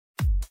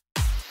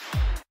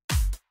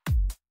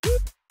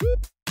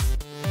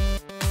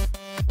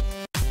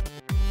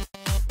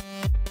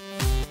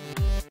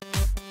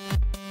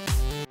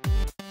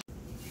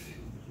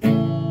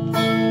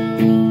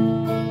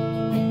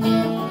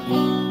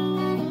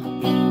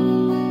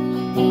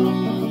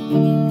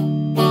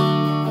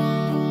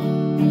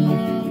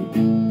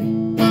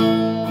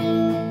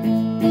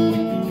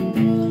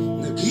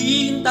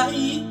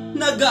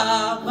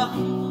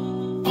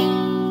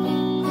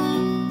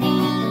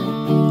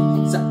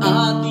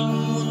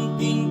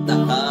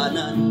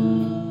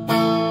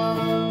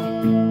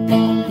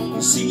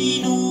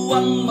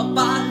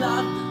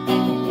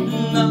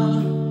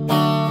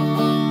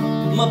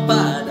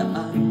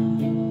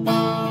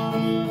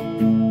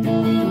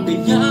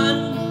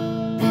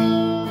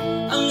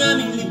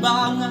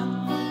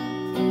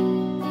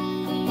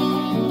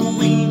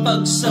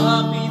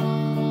pagsapit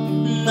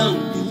ng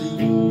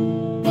dilim.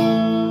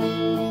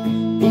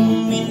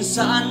 Kung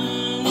minsan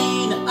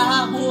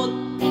inaabot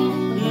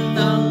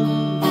ng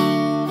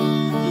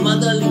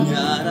madaling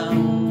araw,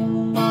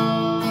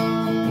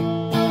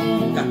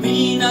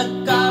 kami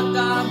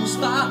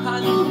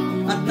nagkakamustahan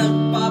at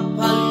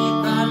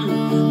nagpapalitan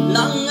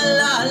ng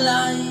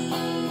alalay.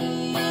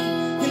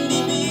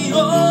 Hindi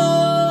biro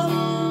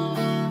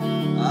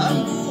ang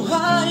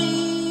buhay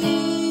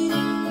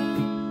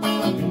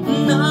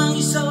ng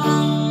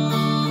isang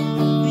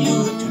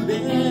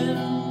YouTuber.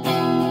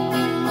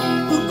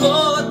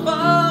 Dugo at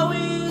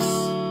pawis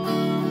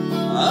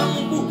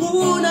ang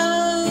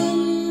puhunan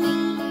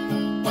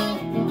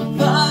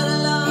para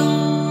lang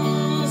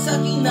sa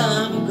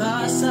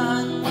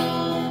kinabukasan.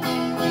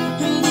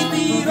 Hindi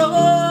biro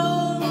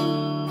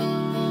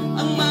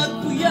ang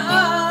magpuyat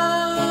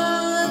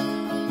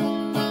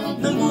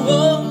ng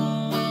buhong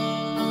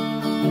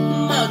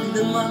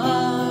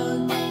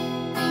magdamag.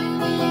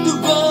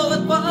 Dugo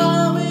at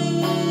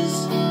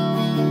pawis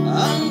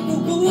ang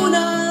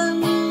puhunan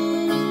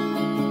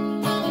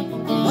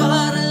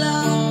para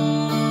lang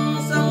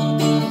sa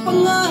munting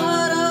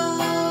pangarap.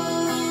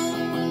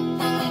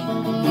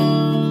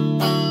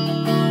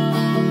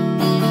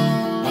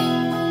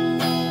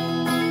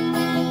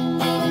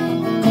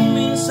 Kung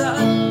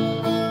minsan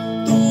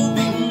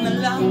tubig na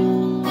lang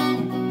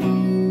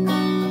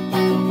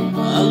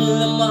ang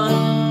laman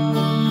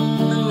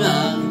ng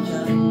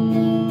alyan,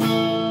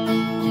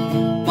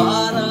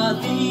 para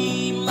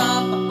di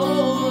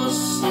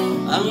mapaos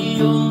ang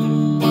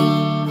iyong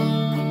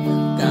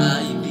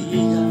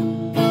kaibigan.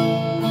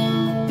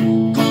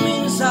 Kung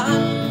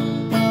minsan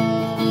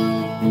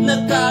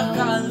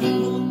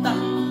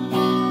nagkakalimutan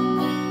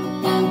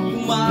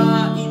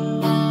kumain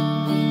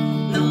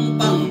ng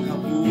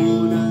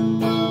panghapunan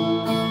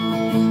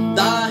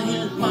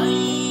dahil may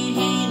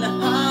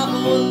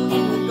hinahabol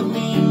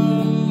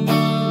kaming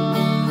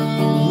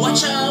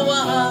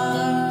watsawa.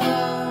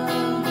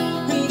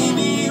 Hindi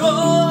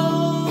biro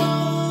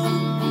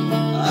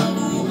ang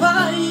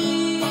buhay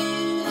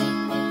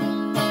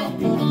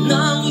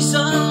ng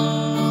isang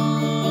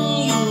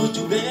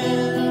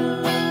YouTuber.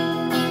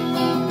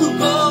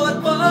 Dugo at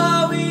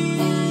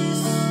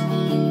pawis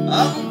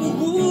ang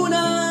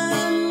puhunan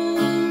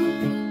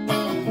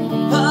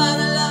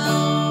para lang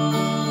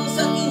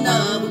sa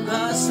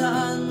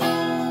kinabukasan.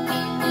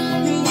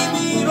 Hindi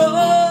biro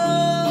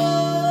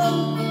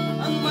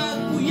ang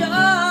magpuyat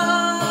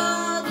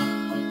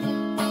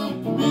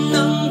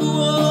ng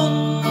buong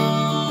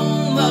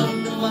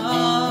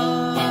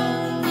magdamag.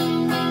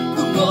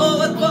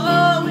 Dugo at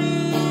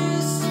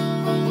pawis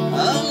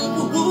ang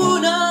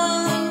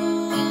puhunan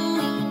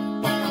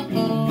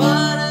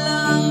para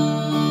lang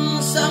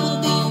sa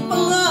munting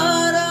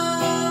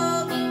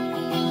pangarap.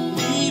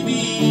 Di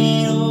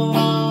biro,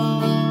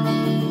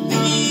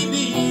 di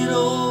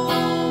biro,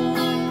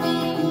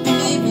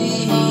 di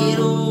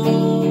biro.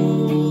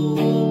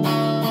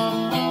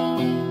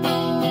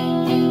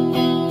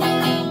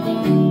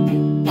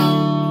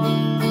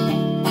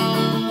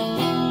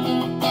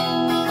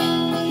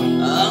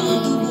 Ang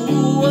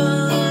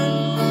tubuan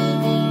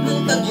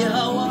ng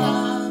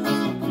tagyawan,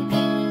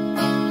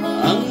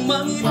 ang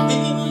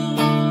mangitim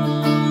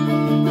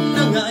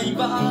ng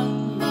haibang,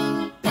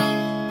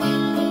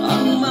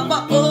 ang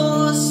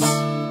mapaos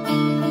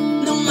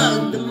ng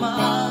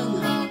magdamag.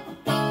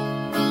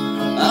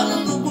 Ang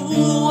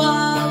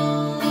tubuan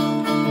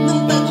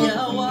ng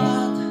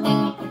tagyawat,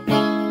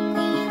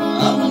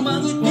 ang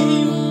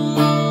mangitim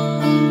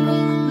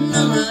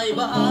ng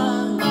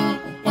haibang,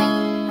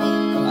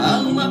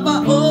 ang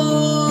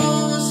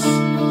mapaos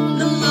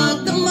ng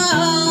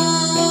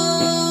magdamag.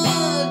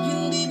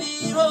 Hindi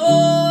biro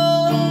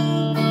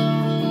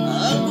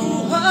ang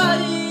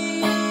buhay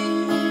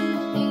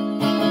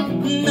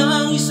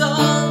ng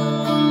isang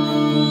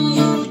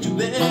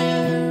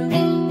YouTuber.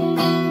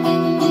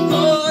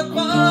 Dugo at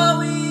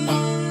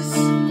pawis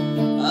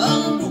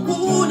ang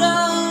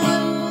puhunan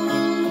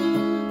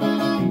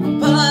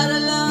para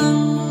lang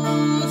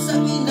sa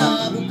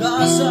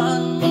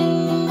kinabukasan.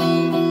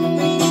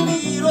 Hindi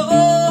biro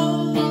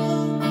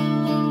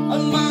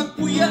ang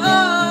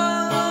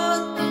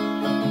magpuyat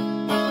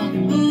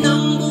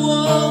ng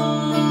buong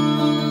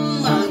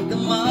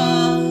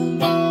magdamag.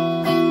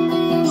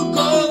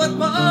 Dugo at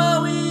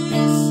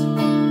pawis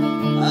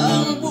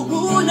ang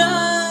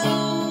puhunan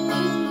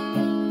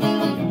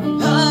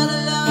para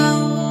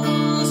lang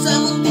sa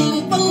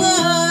munting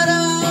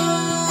pangarap.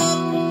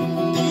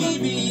 Di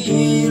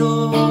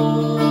biro,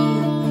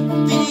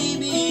 di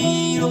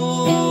biro,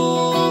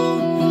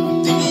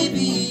 di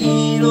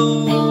biro.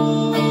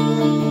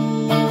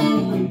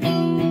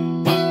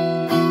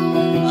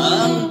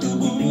 Ang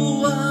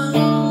tubuan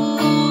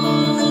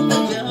ng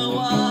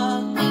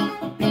tagyawan,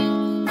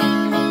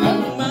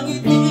 ang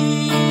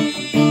mangitim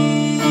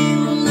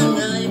ng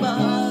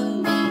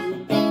haibang,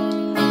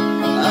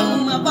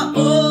 ang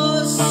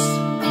mapaos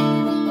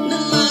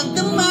ng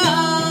magdamag.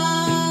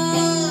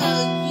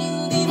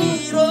 Hindi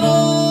biro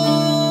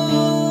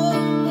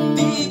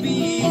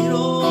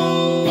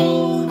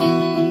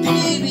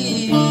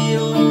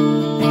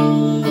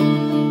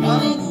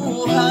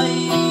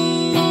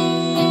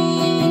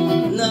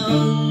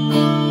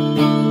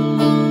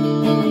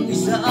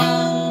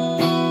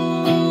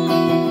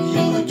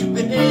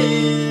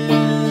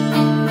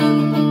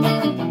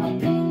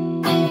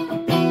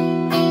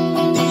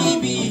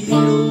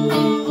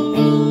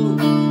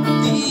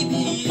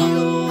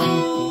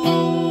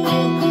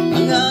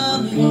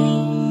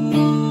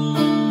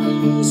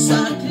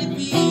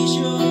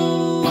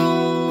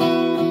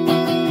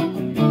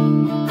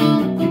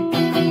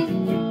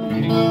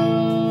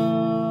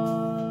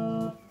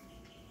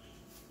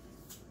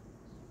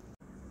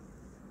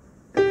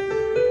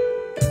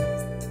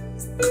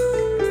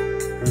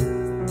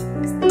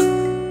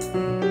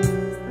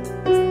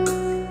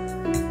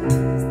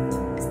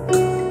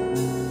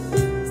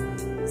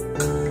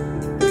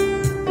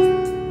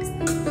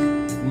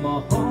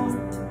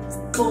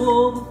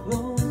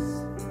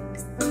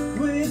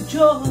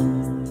joy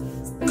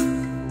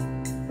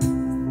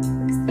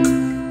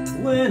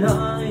when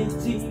I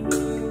think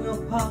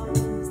of how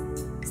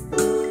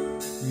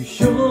you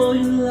show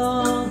your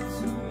love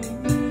to me.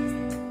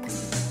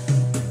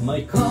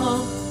 My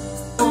cup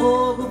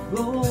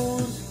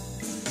overflows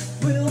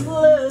with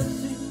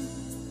blessing.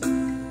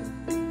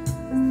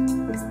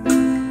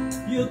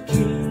 Your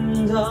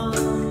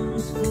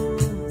kingdom's full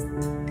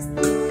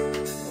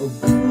of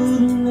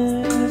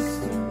goodness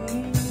to me.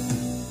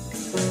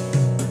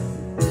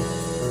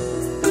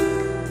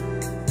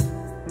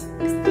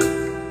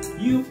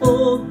 You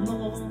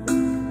honor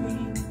me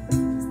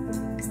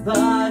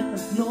by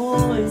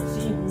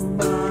anointing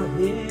my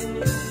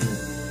head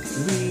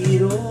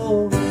with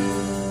oil.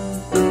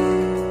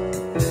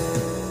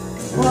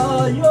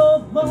 By your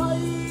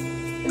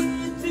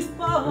mighty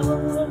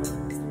power,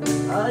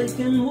 I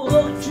can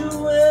walk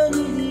through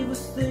any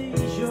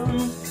devastation,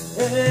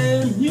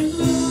 and you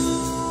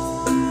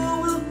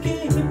will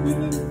keep me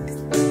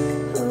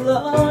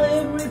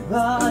alive,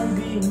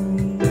 reviving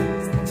me.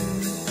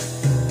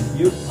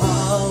 Your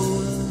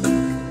power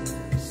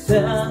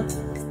set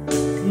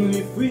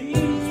me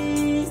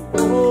free,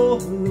 oh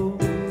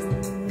Lord,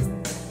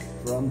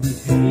 from the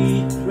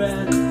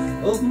hatred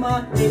of my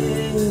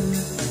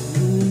enemy.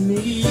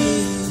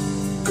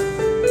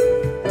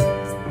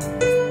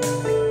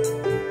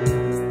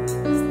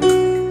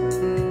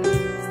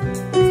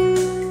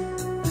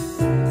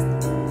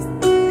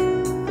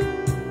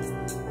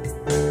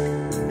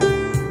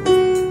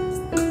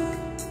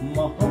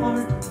 My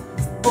heart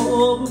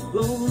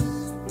overflows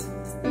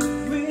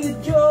with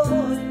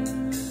joy.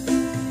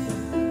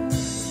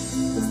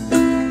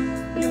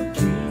 Your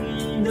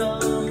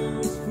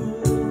kingdom's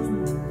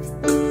full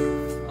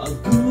of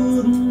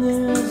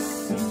goodness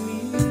to me.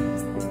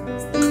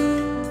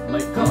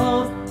 My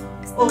cup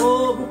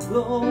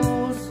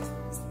overflows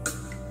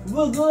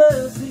with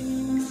blessing.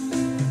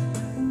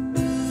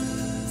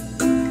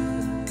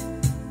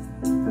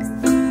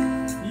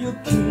 Your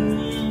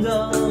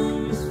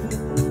kingdom's full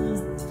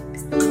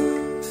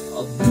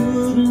of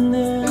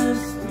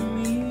goodness to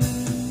me.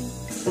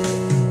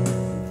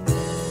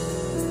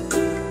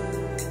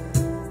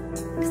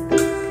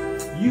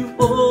 You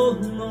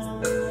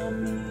honor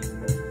me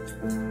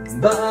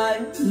by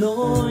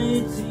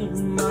anointing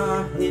my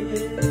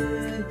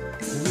head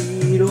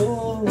with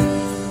oil.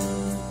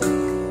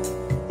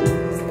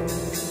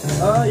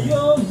 By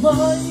your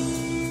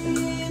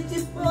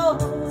mighty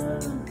power,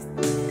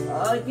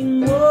 I can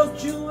walk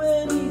through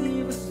any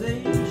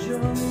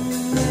devastation,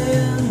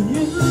 and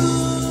you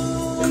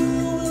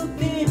will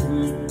keep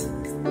me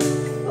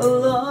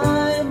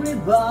alive,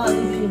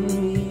 reviving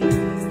me.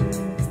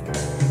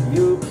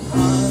 Your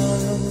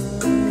power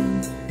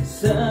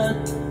set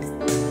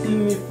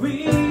me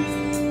free,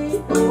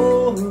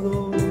 oh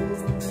Lord,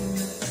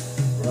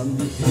 from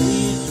the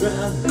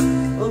hatred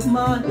of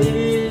my enemy.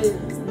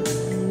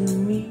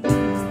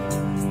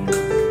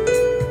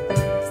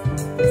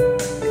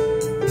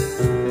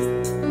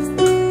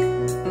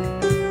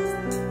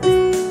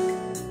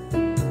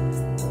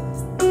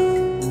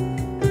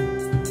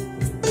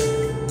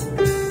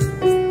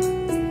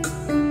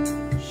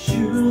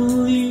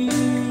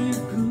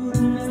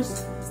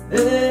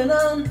 And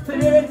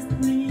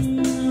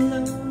unfailing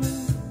love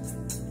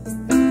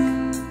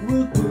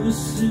will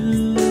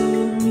pursue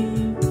me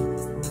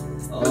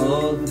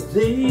all the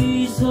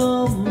days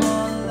of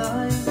my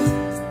life,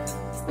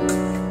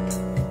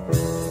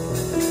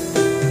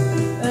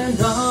 and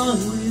I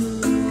will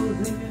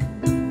live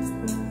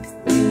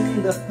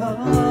in the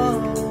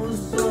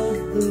house of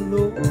the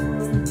Lord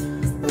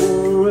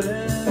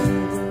forever.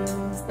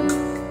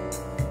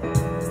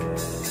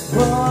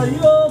 By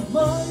your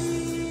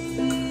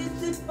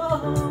mighty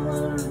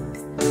power,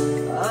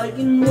 I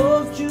can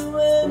walk through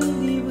any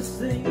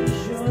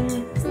devastation,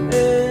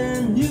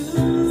 and you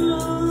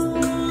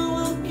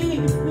will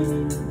keep me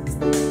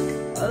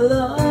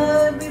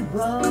alive,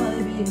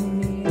 reviving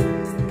me.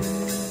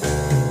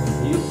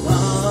 Your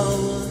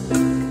power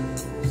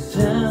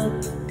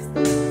set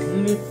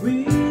me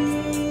free,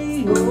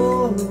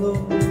 oh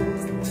Lord,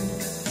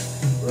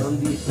 from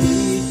the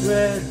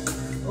hatred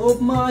of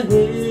my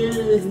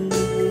enemy.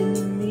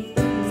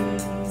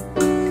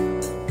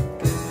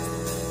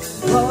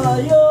 By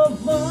your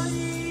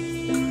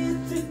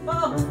mighty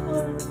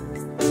power,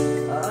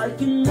 I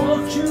can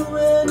walk through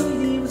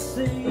any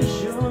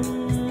devastation,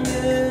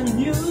 and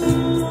you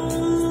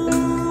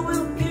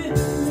will keep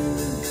me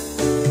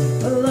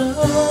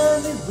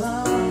alive,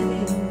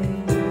 reviving me.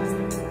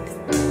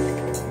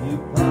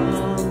 Your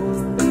power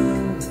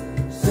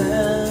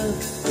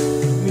sets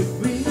me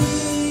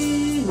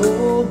free, oh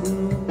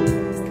Lord,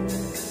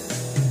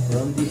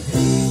 from the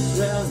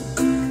hatred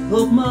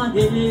of my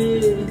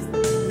enemy.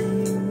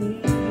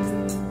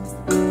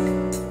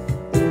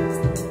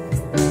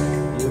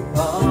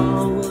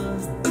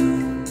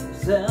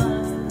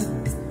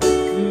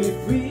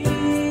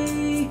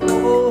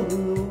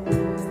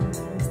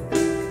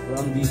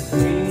 From the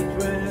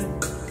hatred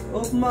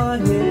of my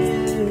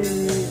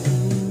enemy.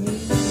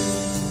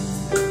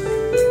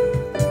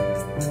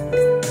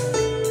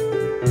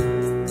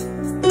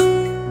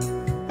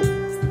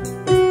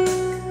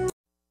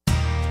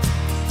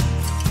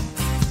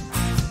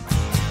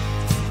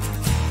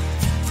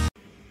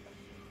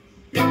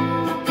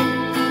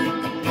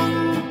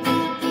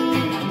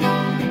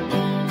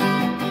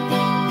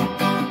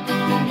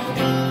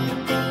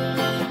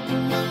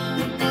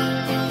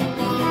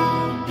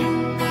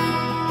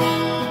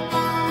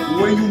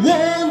 When you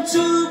want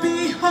to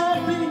be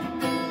happy,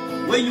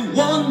 when you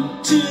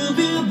want to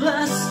be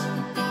blessed,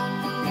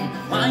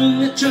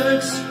 find a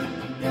church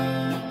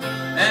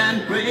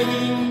and pray.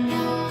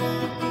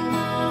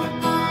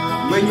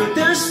 When you're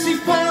thirsty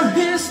for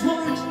His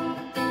word,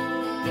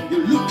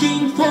 you're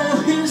looking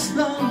for His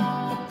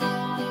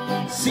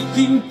love, seek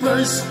Him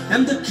first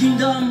and the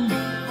kingdom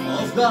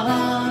of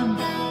God.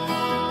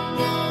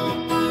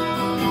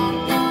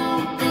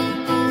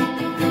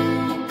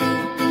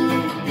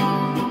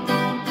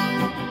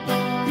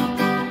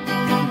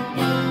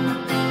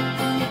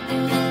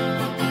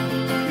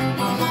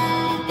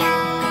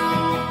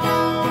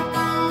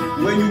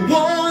 When you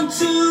want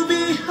to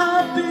be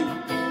happy,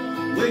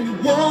 when you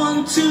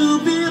want to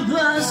be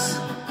blessed,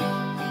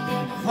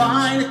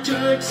 find a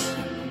church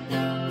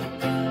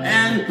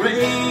and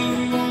pray.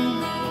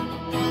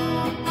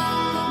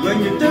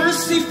 When you're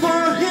thirsty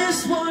for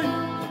His word,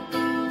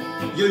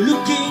 you're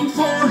looking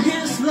for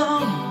His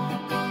love,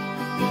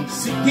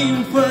 seek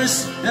Him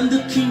first and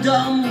the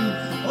kingdom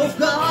of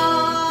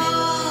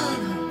God.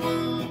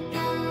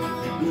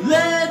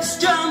 Let's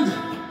jump,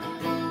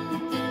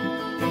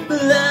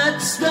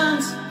 let's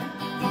dance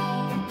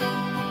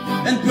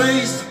and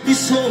praise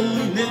His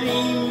holy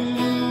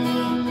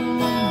name.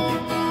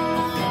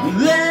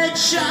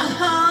 Let's shout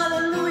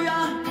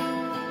hallelujah,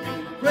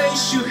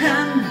 raise your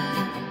hand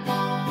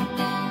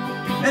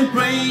and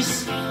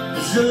praise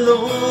the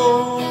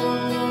Lord.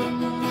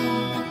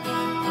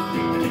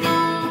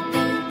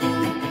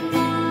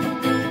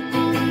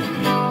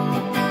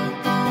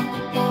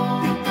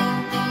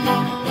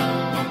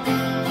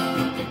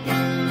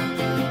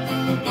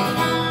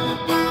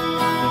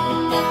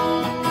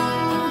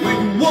 When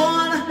you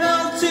want a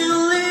healthy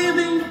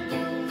living,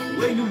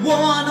 when you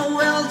want a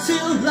wealthy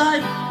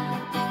life,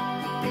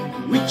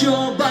 with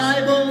your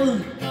Bible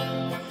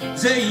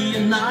day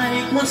and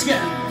night. Once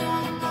again,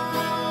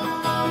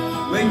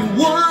 when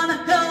you want a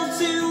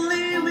healthy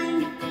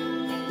living,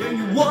 when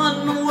you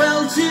want a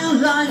wealthy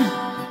life,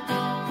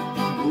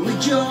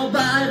 with your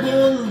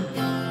Bible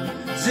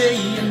day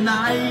and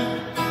night.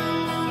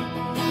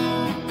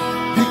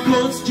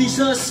 Because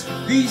Jesus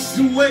is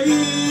the way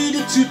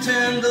to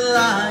turn the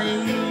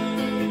light.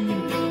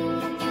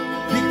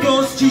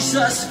 Because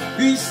Jesus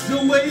is the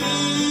way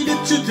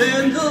to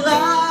turn the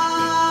light.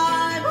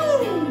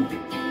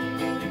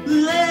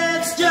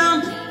 Let's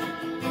jump,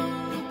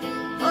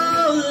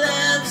 oh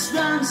let's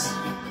dance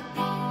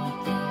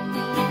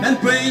and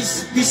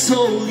praise His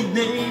holy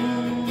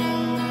name.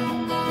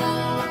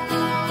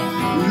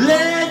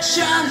 Let's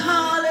shout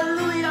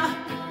hallelujah,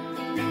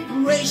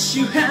 raise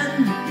your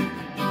hand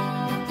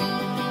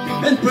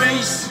and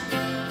praise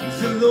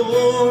the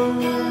Lord.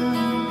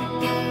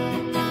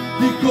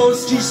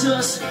 Because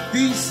Jesus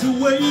is the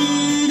way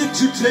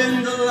to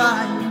turn the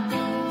light.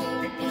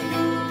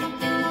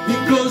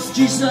 Because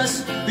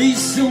Jesus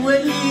is the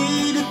way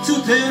to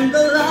turn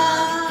the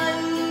light.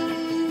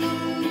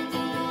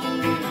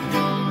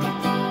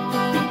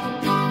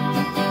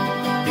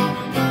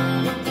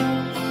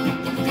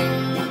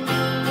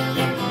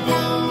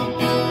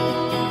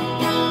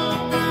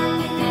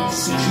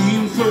 Seek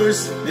Him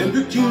first and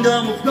the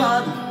kingdom of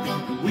God,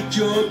 with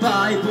your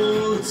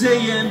Bible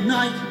day and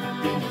night.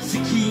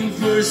 Seek Him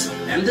first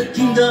and the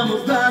kingdom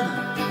of God,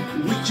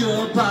 with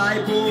your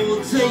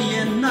Bible day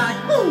and night.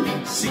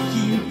 Seek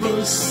Him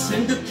first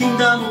and the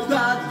kingdom of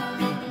God,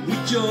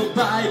 with your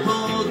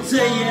Bible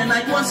day and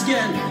night. Once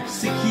again,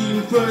 seek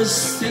Him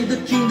first and the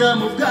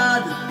kingdom of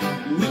God,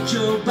 with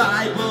your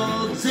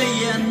Bible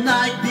day and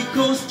night.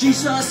 Because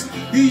Jesus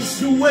is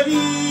the way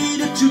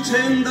to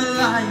turn the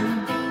light.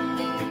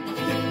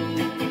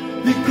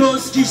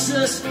 Because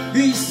Jesus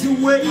is the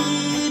way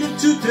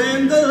to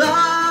turn the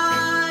light.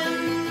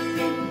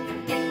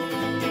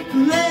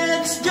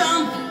 Let's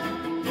jump,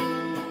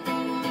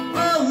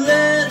 oh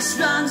let's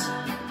dance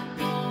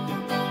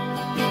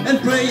and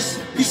praise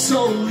His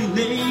holy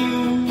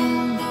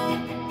name.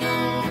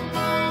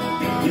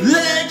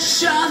 Let's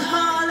shout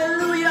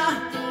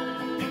hallelujah,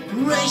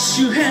 raise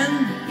your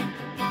hand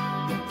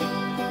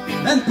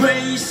and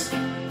praise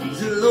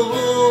the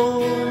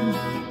Lord.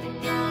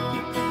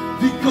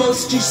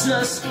 Because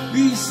Jesus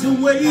is the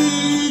way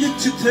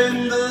to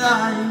turn the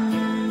light.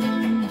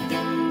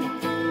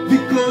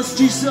 Because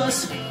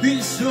Jesus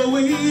is the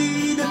way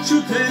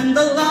to turn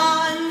the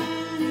light.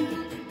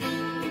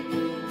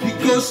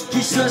 Because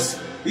Jesus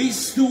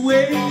is the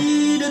way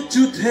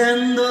to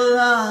turn the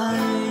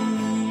light.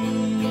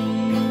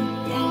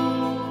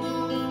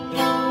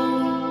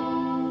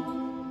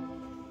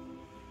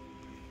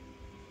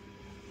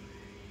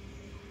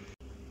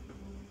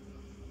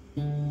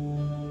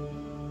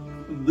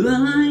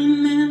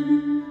 Blind men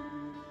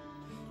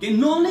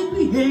can only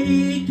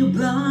create your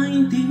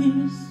blind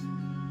things.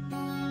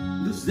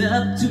 Those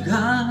that to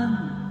God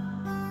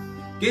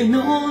can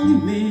only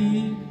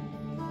make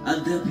a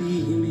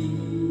happy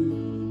image.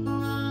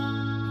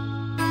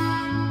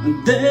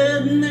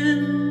 Dead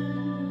men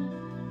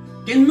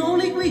can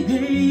only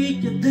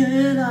create your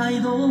dead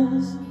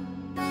idols,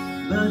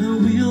 but the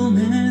real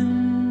men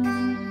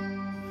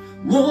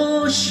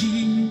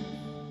worship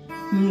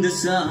the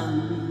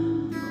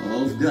Son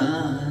of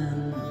God.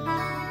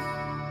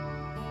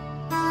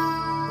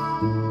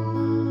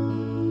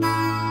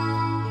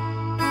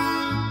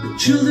 The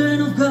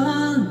children of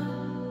God,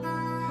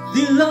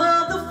 they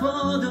love the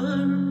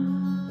Father.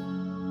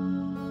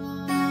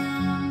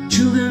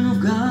 Children of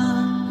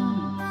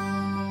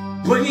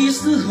God,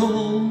 praise the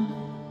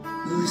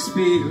Holy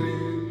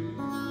Spirit.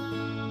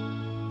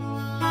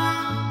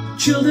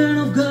 Children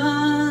of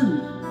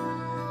God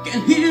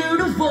can hear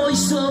the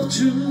voice of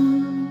truth.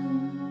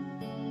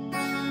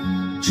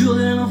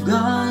 Children of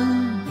God,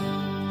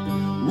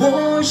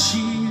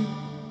 worship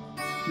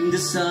the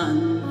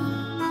Son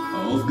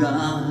of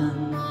God.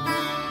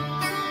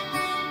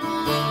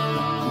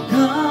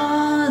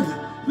 God,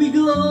 we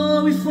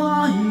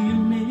glorify your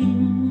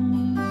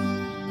name.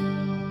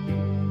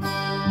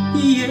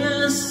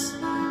 Yes,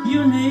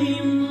 your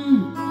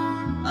name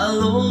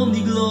alone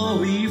we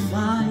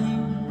glorify.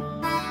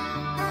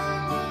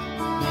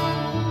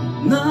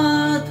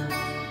 Not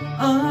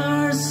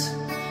ours,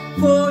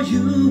 for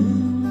you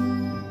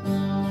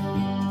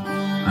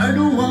are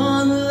the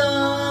one who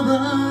love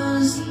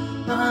us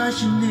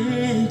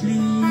passionately.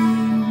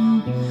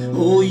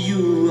 Oh,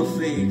 you are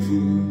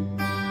faithful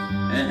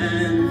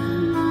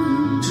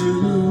and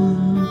true.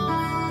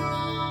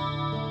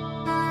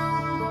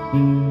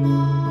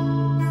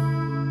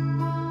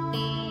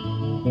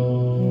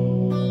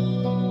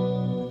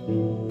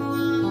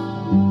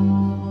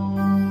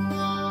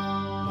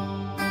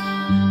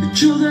 The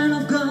children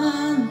of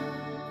God,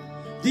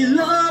 they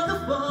love the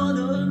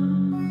Father.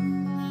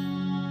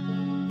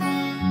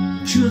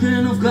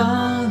 Children of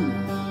God,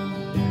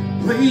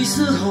 praise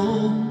the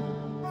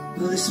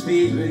Holy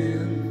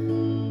Spirit.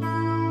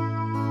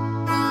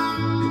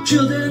 The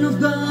children of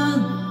God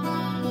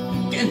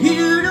can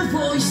hear the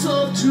voice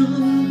of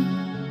truth.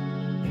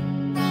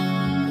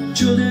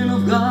 Children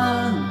of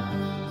God,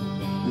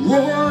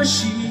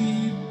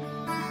 worship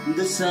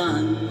the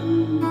Son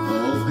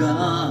of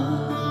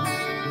God.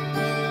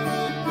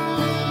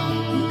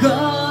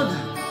 God,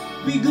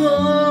 we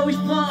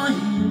glorify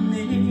your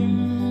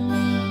name.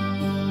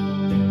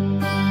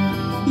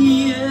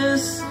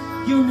 Yes,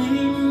 your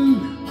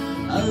name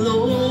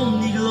alone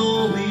we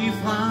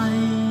glorify.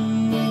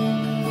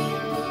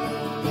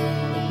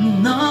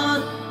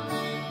 Not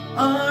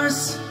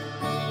ours,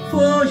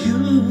 for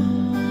you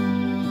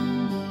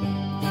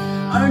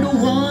are the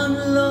one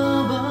who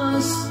love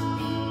us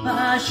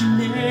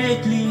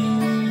passionately.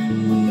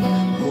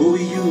 Oh,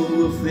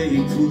 you are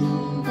faithful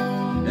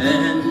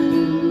and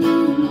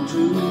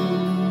true.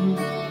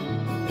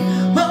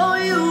 Oh,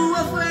 you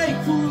are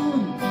faithful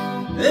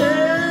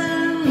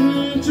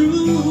and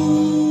true.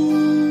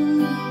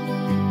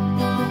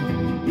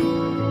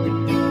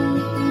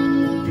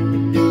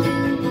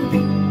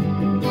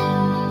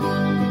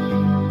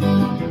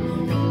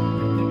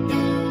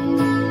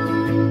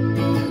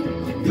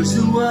 There's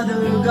no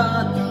other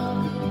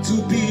God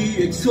to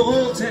be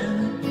exalted.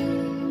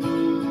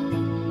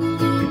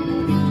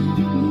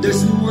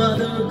 There's no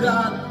other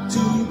God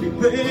to be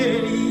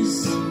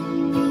praised.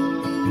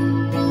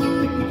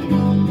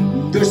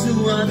 There's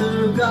no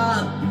other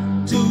God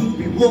to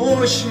be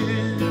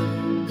worshipped.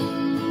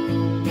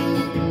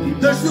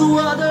 There's no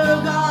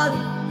other God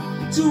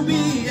to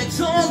be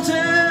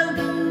exalted.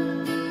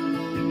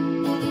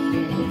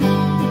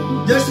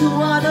 There's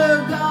no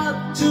other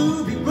God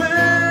to be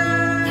praised.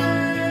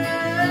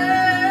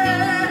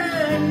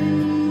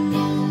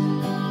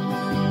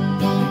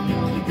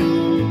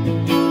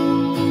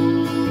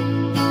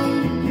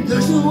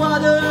 There's no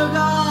other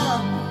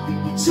God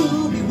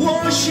to be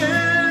worshipped,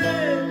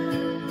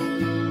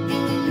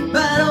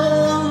 but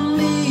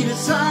only the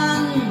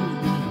Son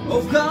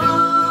of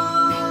God.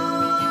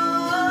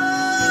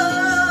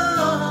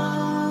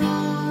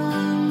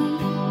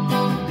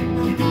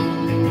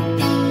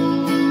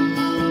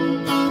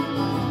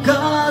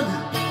 God,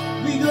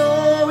 we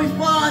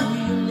glorify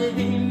your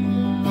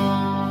name.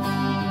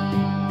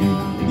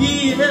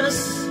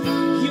 Yes,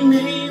 your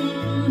name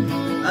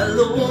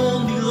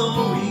alone we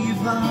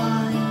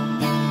glorify.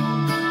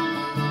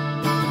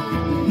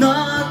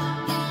 Not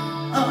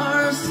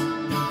ours,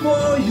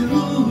 for you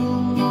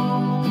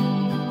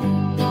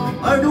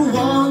are the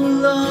one who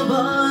love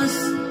us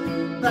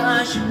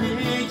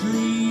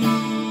passionately.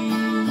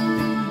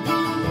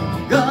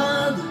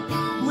 God,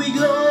 we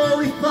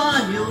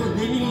glorify your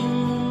name.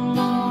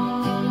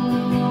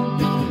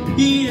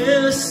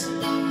 Yes,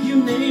 your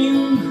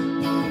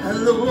name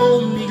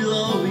alone we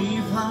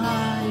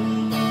glorify.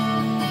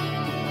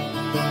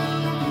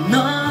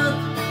 Not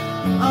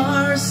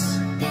ours,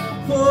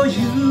 for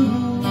you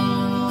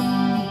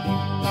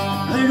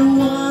are the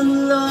one who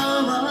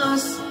love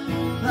us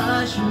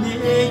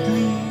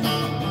passionately.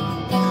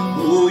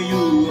 Oh,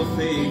 you are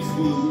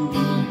faithful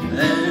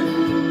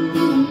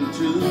and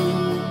true.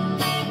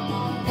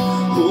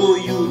 Oh,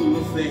 you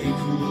are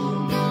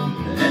faithful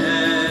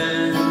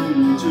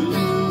and true.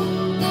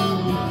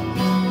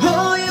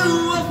 Oh, you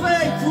are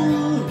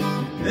faithful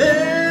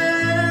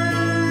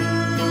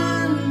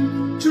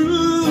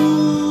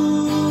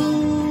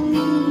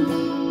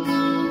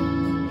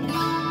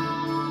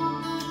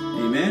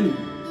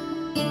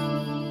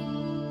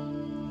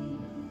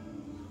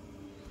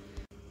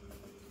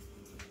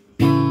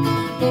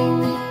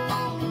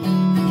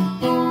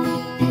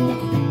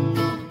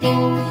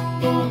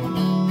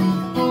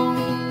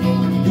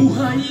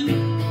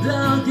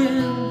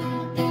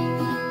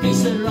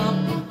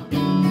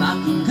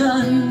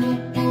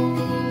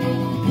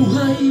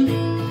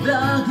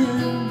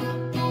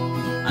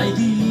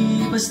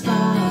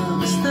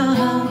basta-basta.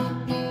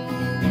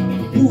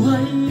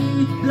 Buhay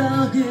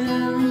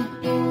vlogger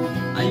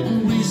ay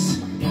buwis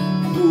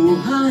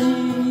buhay.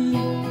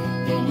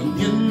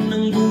 Ganyan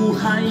ang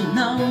buhay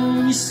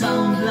ng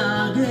isang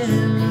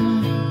vlogger.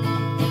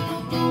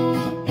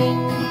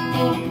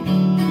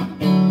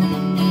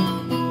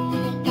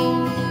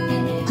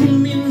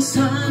 Kung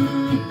minsan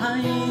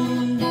ay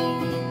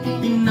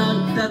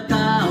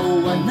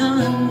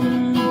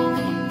pinagtatawanan,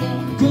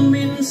 kung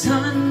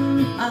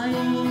minsan ay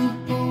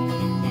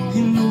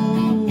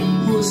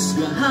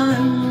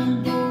hinuhusgahan,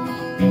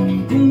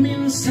 kung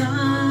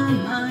minsan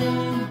ay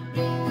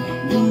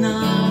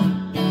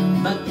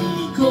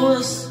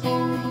binabatikos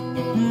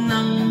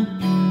ng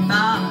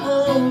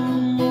taong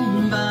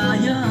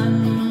bayan.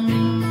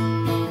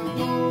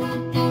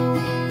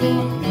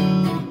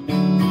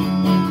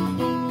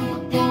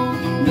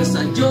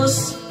 Nasa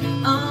Diyos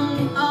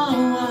ang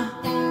awa,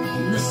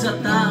 nasa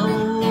tao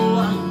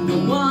ang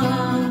gawa.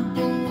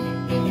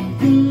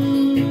 Kung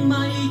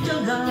may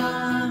tiyaga,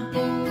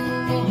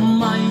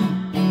 may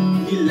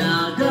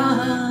nilaga.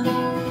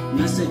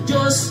 Nasa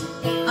Diyos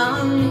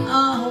ang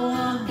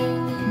awa,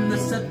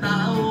 nasa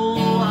tao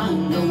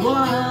ang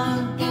gawa.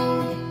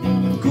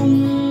 Kung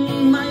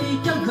may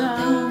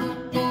tiyaga,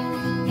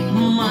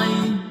 may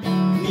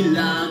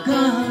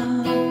nilaga.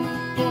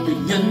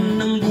 Ganyan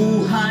ang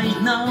buhay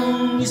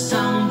ng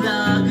isang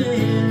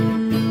vlogger.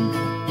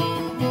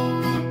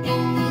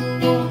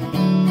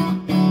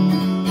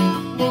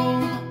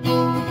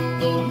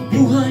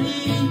 Buhay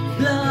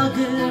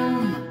vlogger,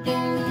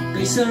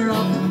 kay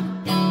sarap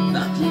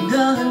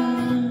pakinggan.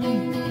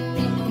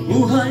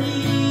 Buhay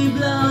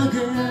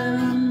vlogger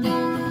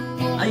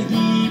ay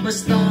di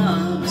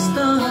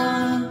basta-basta.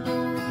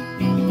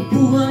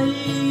 Buhay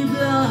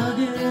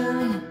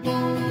vlogger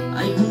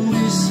ay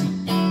buwis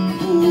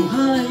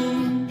buhay.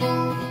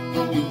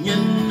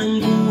 Ganyan ang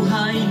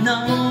buhay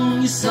ng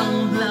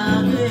isang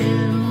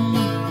vlogger.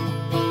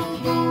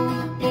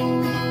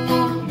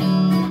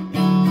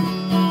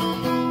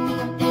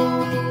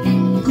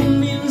 Kung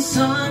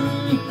minsan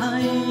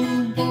ay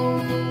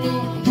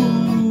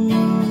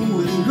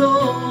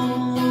tulong,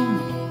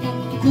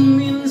 kung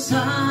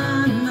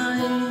minsan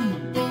ay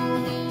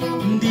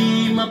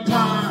hindi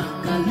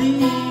mapakali,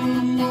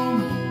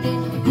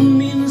 kung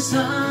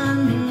minsan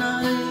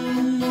ay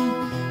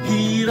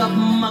hirap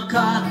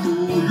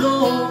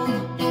makatulong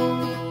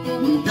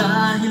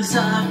dahil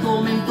sa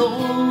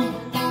komentong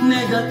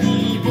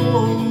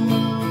negatibo.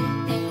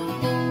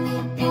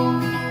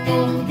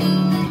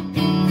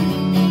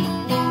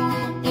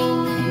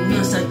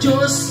 Nasa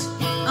Diyos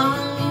ang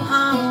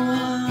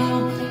awa,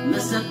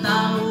 nasa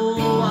tao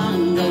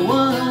ang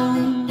gawa.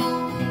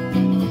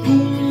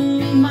 Kung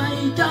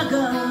may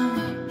tiyaga,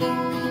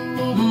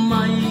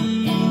 may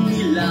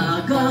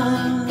nilaga.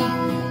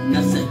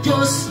 Nasa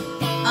Diyos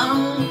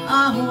ang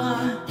awa,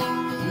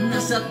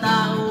 nasa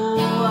tao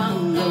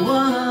ang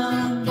gawa.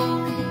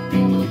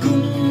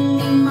 Kung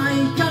may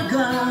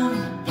tiyaga,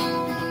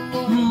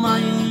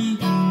 may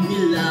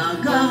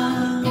nilaga.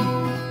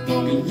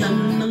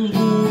 Ganyan ang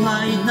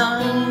buhay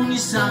ng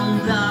isang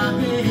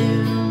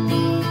vlogger.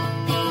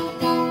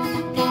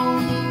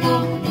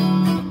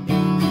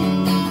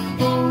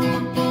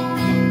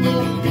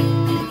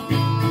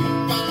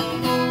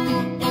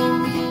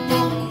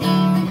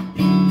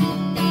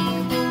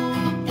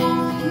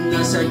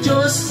 Nasa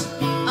Diyos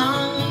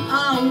ang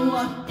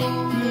awa,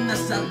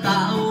 nasa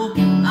tao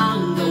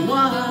ang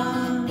gawa.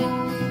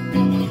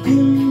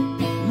 Kung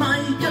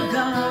may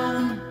tiyaga,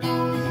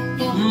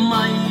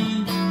 may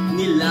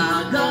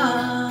nilaga.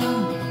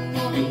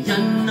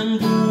 Ganyan ang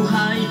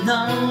buhay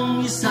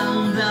ng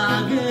isang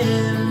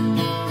vlogger.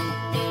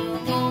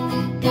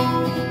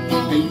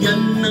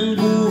 Ganyan ang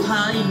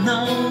buhay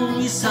ng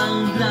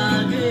isang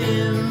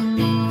vlogger.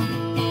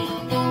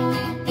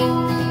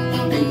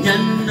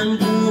 Ganyan ang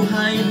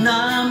buhay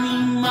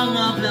naming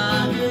mga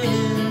vlogger.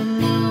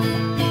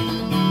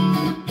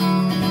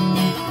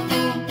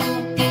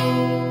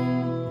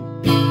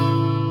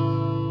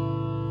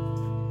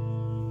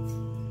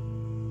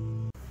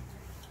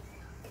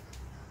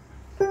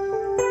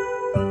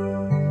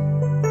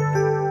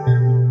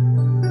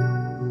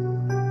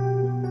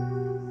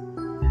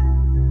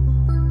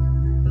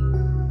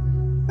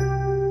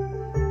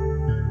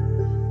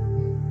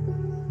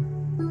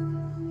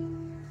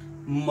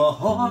 My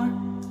heart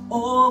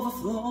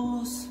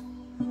overflows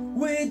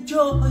with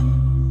joy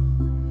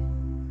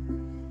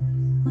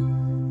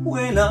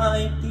when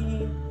I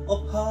think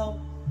of how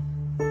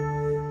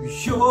you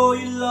show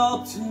your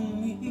love to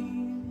me.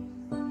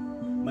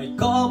 My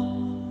cup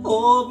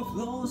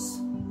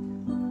overflows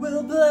with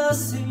a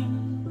blessing.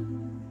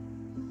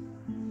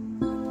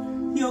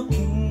 Your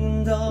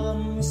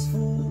kingdom is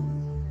full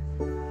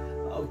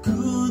of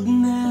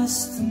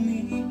goodness to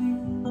me.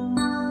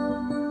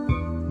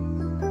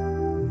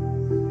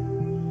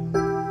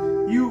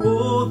 You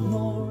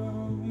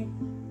honor me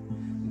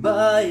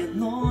by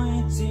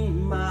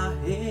anointing my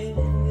head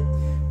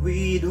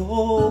with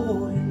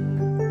oil.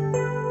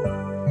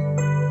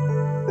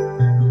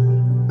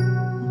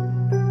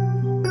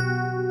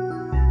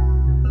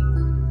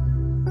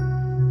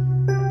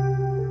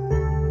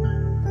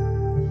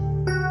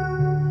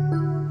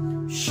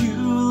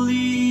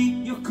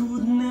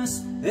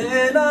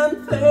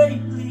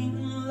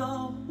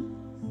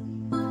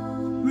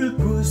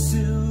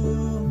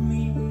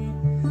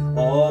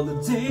 all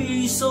the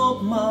days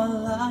of my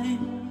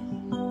life,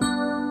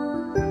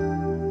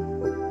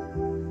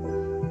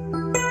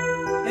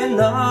 and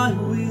I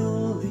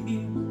will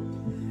live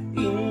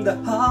in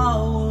the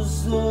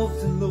house of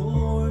the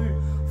Lord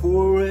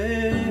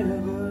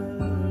forever.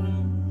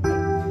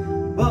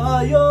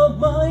 By your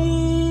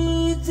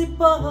mighty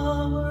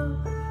power,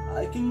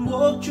 I can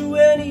walk through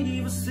any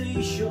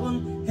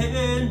devastation,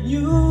 and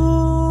you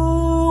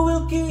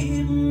will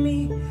keep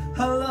me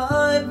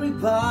alive,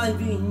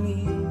 reviving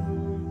me.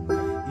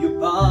 Your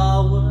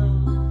power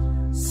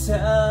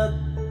set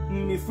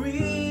me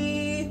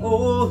free,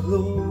 oh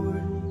Lord,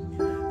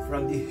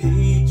 from the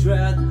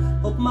hatred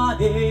of my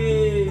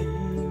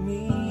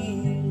enemy.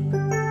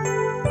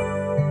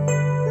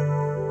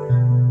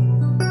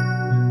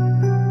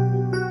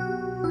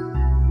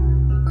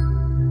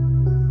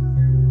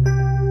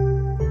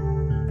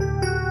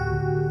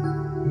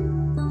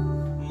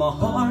 My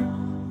heart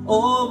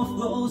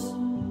overflows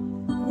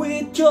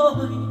with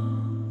joy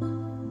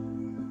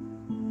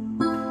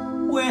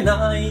when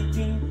I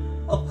think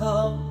of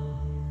how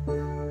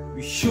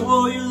you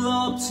show your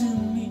love to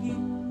me.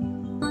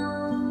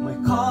 My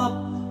cup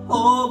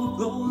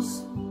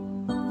overflows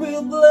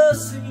with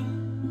blessing.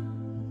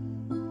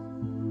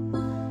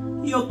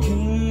 Your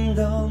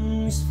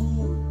kingdom is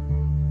full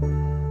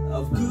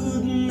of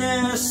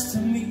goodness to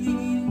me.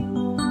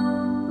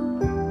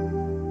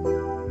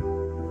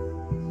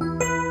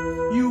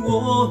 You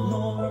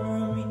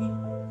honor me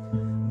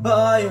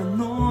by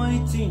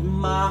anointing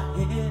my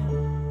head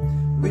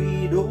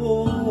with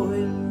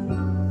oil.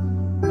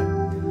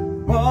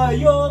 By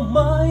your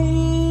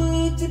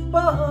mighty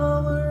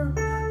power,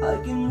 I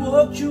can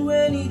walk through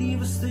any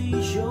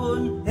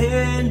devastation,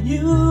 and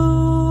you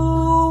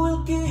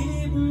will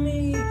keep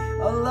me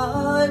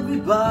alive,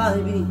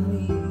 reviving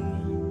me.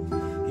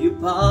 Your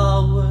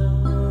power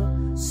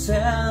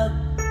set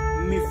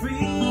me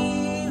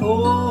free, oh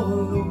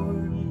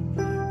Lord,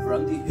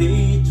 from the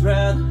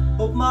hatred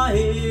of my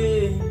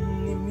enemy.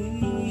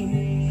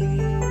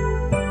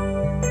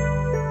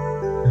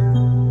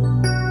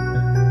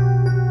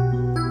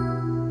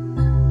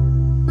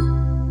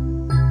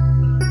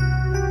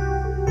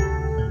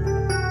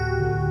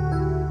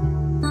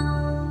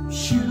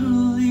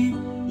 Surely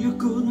your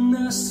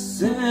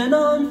goodness and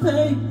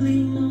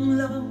unfailing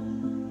love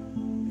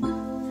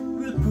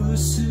will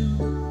pursue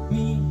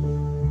me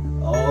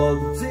all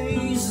the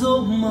days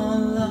of my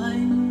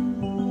life,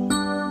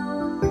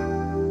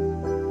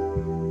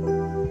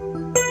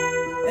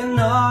 and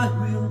I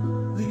will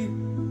live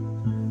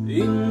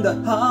in the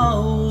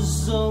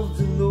house of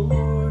the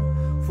Lord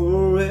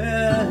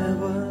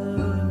forever.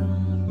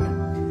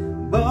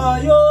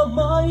 By your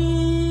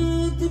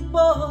mighty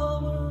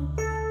power,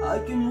 I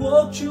can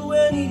walk through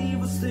any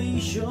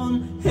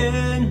devastation,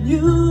 and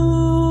you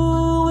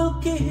will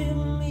keep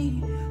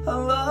me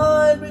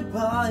alive,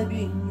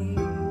 reviving me.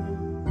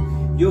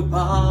 Your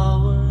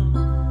power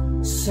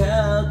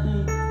set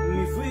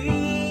me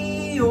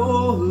free,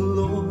 oh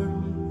Lord,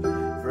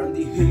 from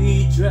the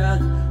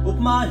hatred of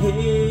my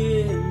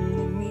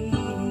enemy.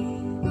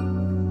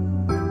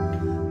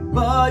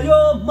 By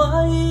your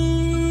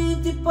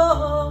mighty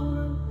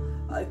power,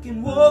 I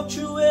can walk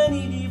through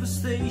any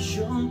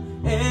devastation,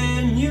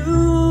 and you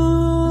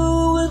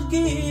will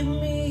keep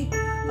me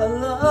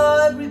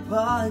alive,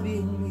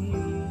 reviving me.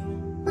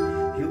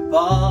 Your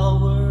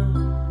power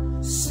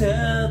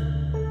set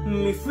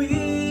me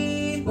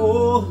free,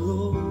 oh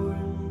Lord,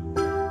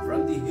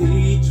 from the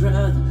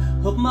hatred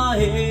of my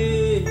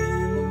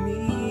enemy.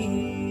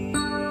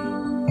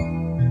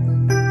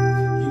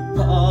 Your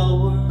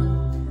power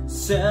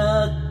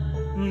set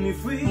me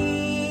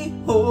free,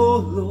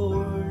 oh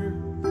Lord,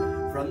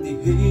 from the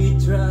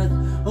hatred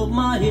of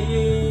my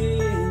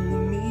enemy.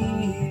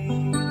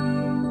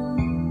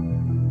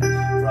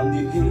 From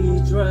the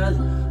hatred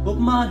of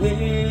my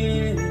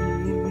enemy.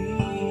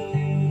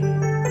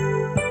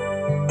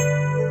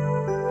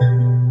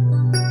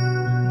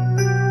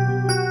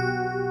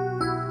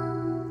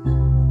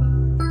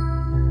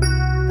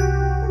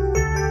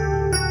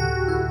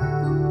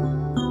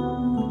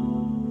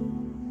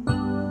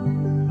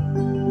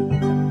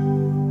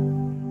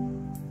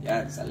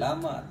 Yan,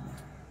 salamat.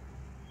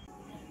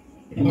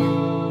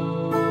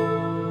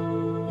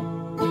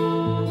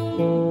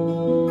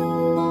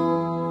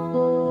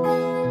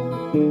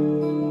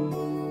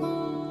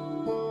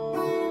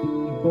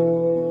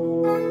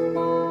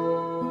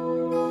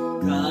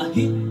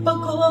 Kahit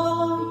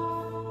pagod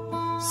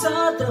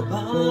sa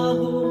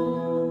trabaho,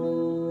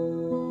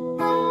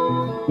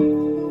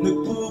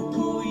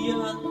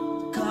 nagpupuyat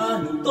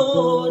ka ng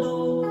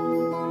todo.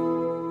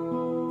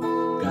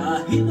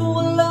 Kahit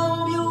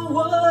walang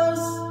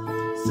viewers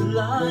sa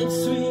live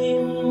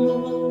stream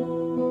mo,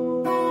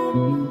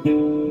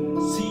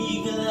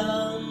 sige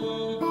lang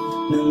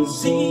ng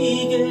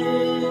sige,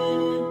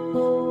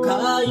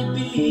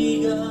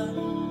 kaibigan.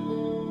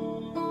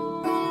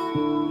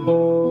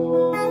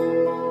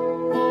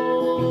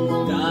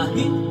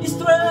 Kahit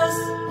stress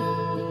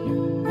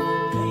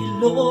kay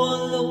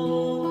lolo,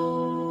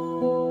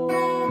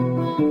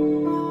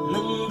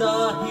 nang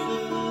dahil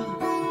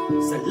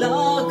sa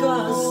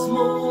Pagkalakas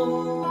mo,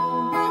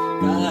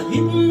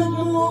 kahit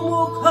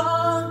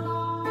nagmumukha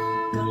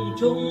kang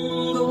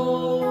tiyonggo,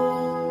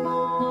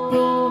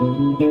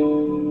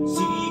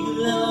 sige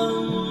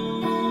lang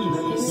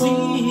ng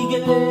sige,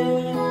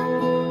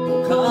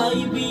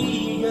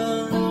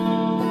 kaibigan.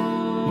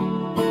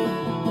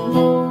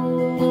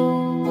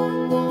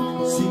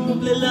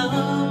 Simple lang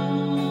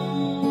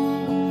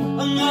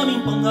ang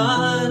aming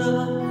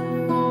pangarap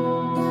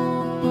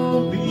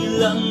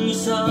bilang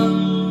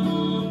isang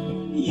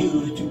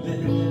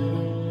YouTuber,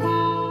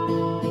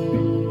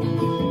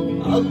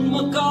 ang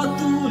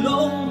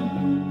makatulong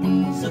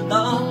sa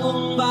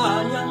taong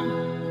bayan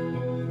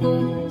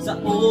sa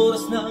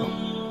oras ng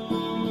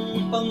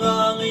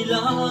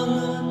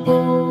pangangailangan.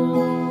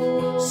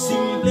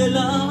 Simple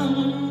lang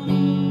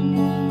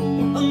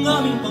ang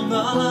aming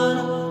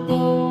pangarap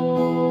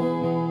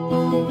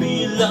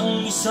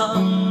bilang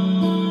isang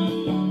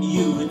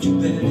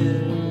YouTuber,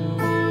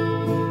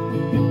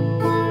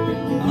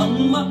 ang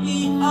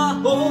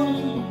maiahon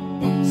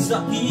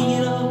sa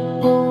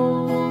hirap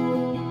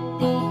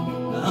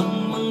ang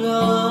mga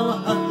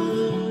mahal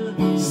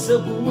sa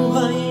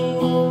buhay.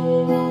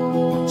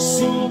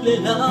 Simple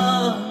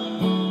lang,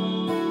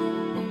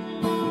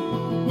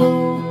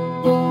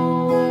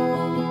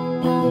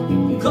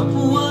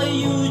 kapwa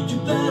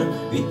YouTuber,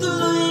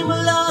 ituloy mo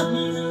lang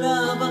ang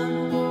laban,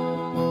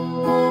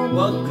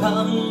 huwag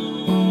kang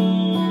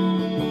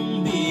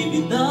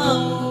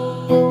bibitaw.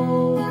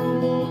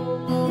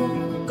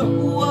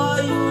 Kapwa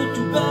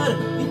YouTuber,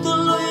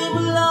 ituloy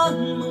mo lang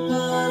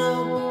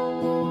mangarap,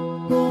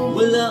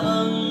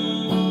 walang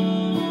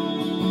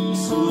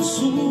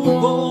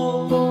susuko.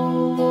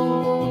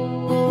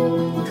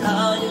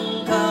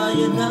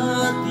 Kayang-kaya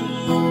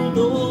natin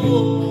to.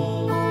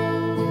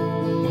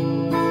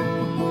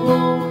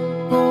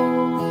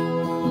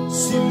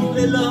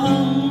 Simple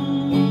lang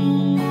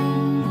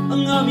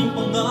ang aming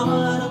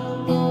pangarap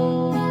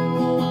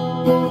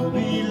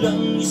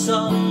bilang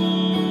isang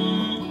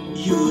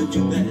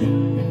YouTuber,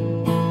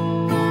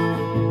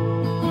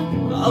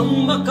 ang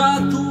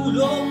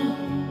makatulong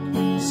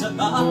sa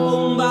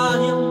taong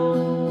bayan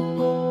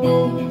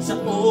sa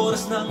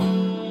oras ng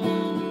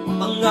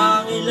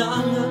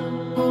pangangailangan.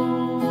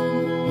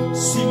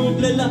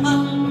 Simple lang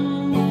ang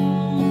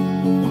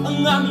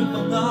aming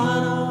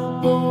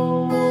pangarap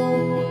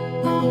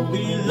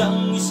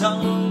bilang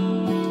isang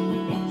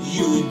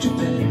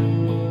YouTuber,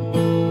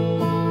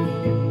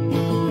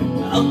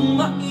 ang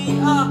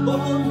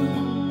maiahon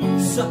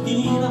sa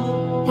hirap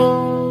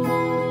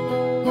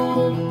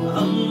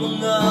ang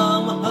mga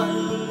mahal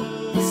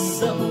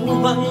sa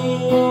buhay.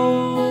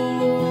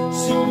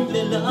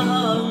 Simple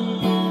lang,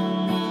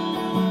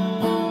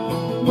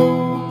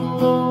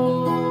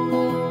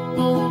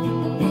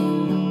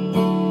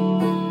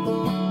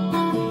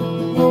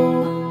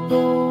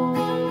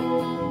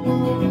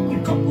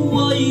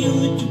 kapwa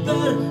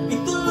YouTuber,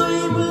 ituloy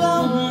mo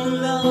lang ang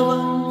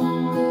laban,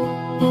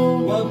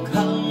 huwag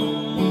kang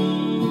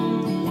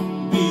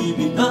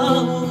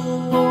bibitaw.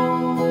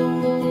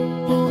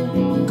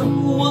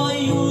 Kapwa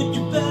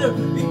YouTuber,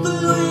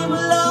 ituloy mo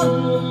lang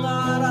ang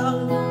araw,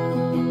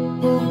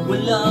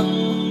 walang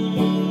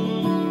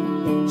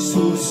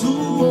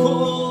susuko.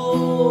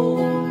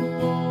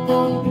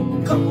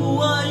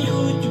 Kapwa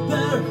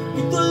YouTuber,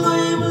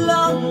 ituloy mo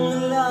lang ang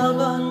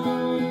laban,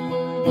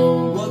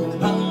 huwag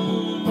kang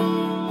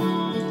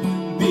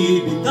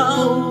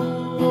bibitaw.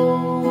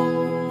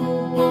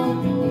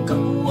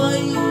 Kapwa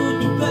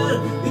YouTuber,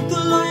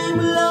 ituloy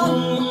mo lang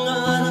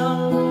mangarap,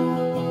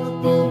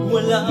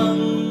 walang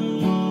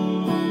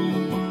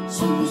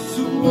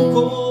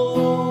susuko.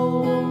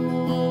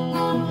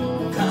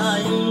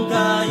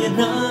 Kayang-kaya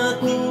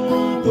natin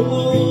to.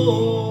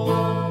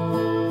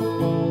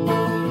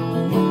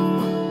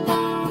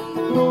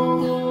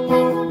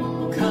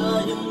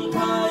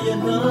 Kayang-kaya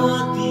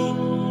natin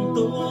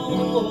to.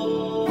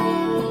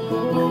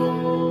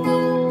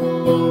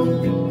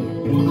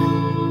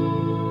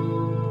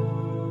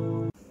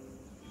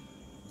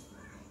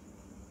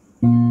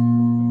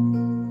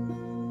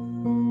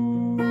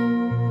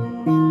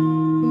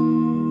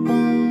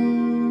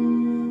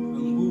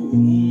 Ang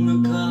buong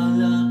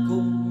akala ko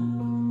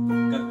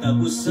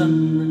katapusan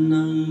na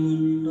ng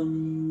mundo.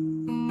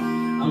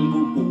 Ang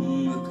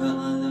buong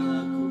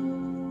akala ko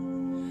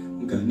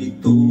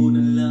ganito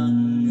na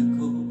lang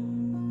ako.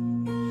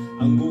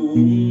 Ang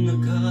buong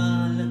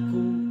akala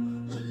ko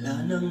wala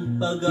nang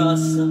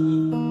pag-asa,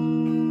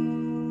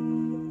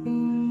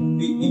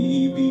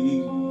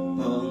 iibig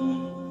pang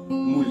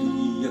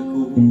muli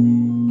ako.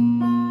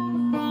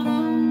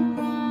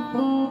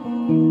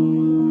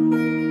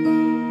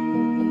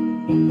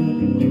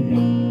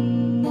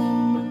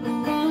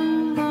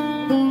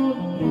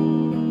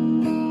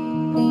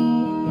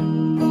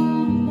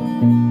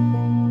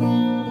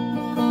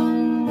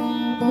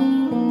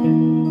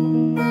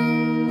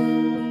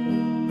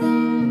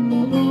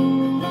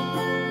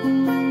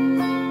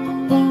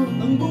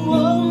 Ang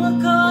buong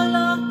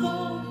akala ko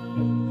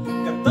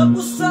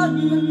katapusan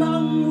na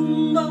ng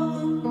mundo.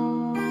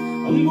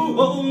 Ang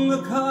buong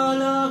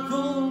akala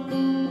ko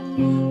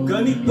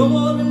ganito ganito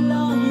na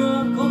lang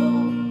ako.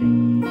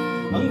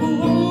 Ang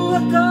buong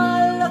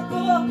akala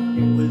ko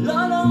wala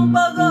nang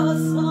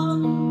pag-asa.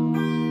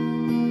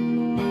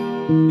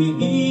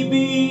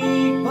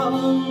 Iibig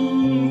pang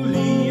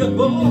muli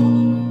ako,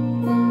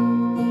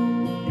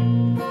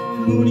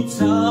 ngunit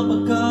sa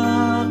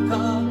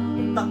pagkakataong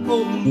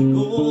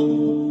ito,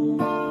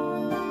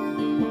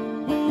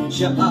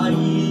 siya ay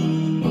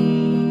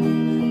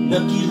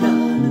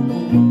nakilala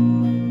ko.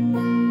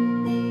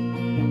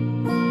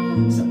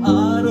 Sa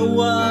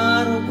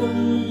araw-araw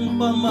kong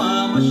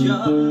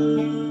pamamasyal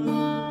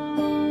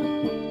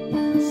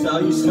sa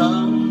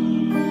isang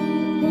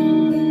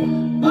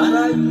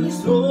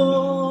paraiso,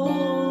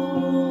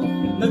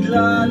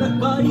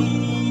 naglalakbay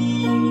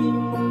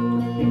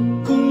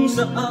kung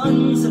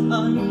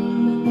saan-saan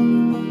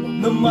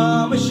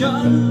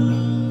namamasyal,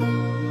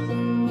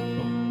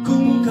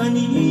 kung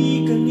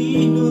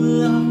kani-kanino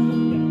lang,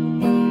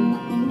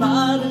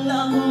 para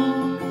lang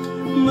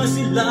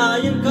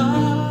masilayan ka.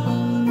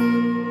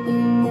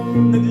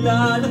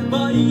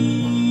 Naglalakbay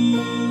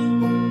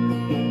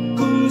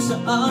kung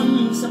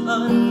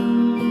saan-saan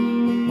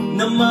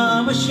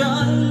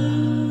namamasyal,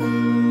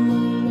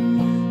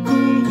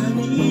 kung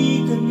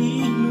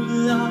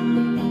kani-kanino lang,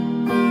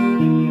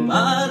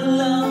 para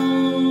lang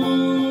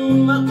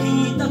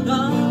makita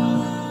ka.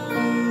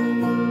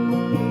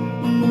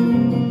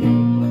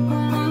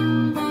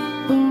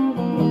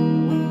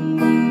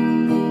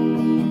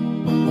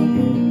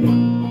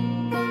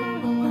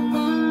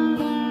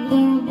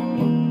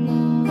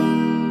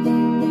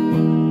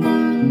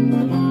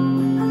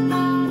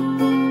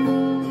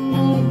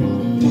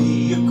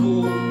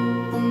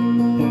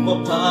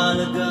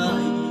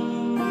 Mapalagay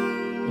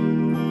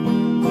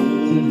kung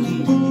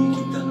hindi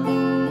kita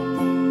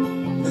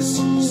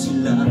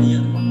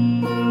nasisilayan.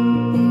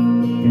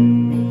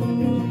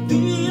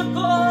 Hindi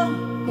ako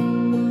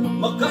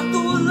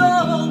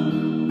makatulong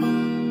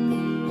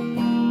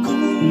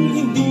kung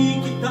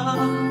hindi kita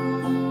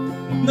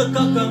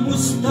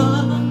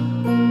nakakamusta.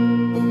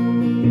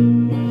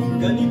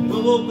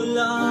 Ganito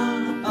pala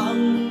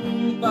ang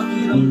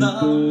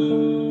pakiramdam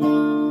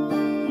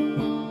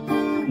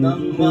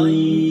nang may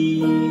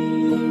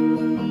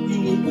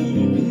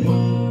iniibig.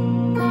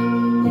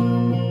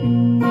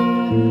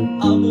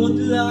 Abot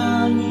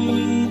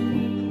langit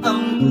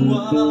ang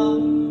tuwa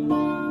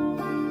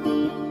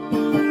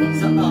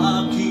sa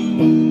aking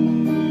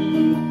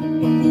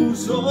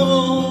puso,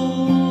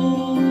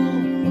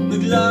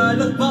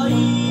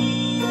 naglalakbay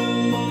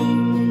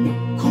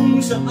kung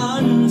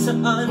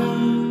saan-saan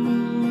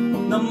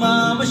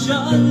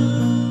namamasyal,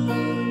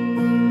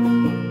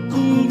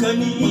 kung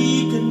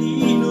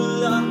kani-kanino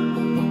lang,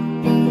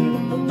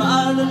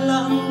 para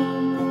lang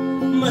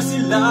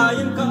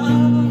masilayan ka.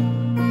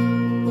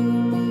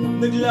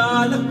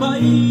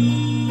 Naglalakbay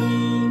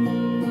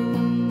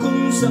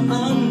kung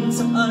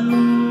saan-saan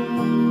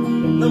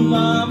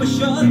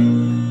namamasyal,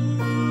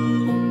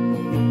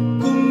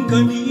 kung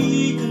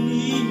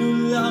kani-kanino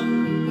lang,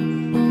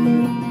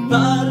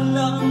 para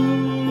lang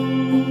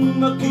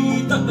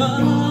makita ka.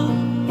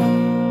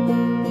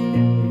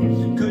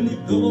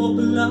 Ganito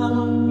pala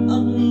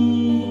ang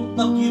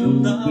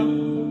pakiramdam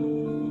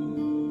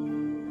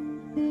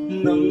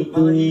nang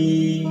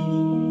may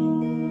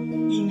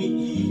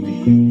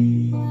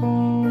iniibig.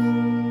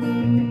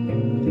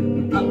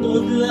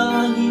 Abot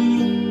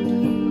langit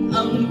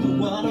ang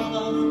tuwa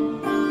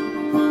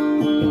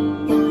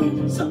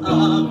sa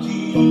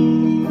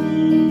aking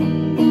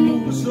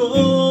puso,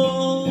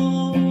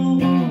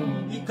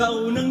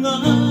 ikaw na nga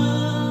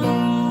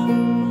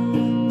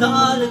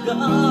talaga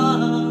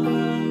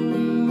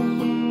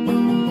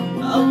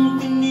ang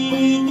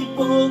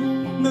tinitipon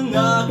ng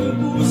aking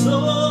puso.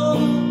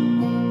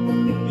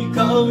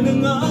 Ikaw na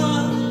nga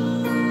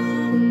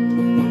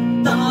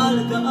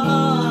talaga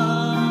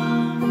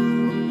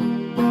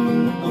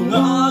ang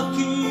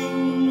aking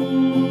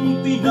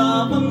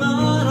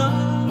pinapangarap.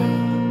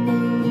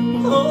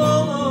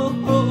 Oh, oh,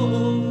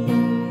 oh.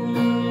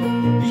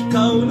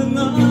 Ikaw na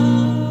nga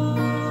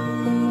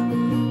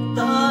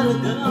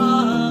talaga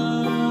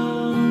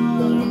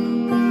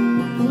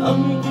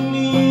ang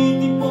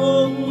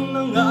tinitipon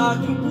ng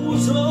aking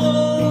puso.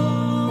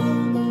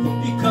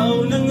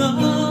 Ikaw na nga,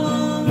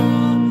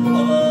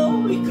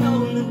 oh, ikaw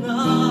na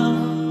nga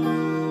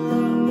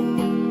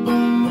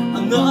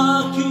ang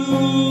aking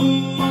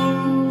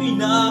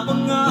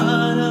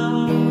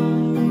pinapangarap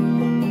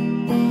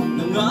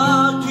ng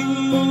aking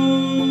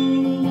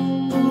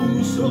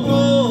puso.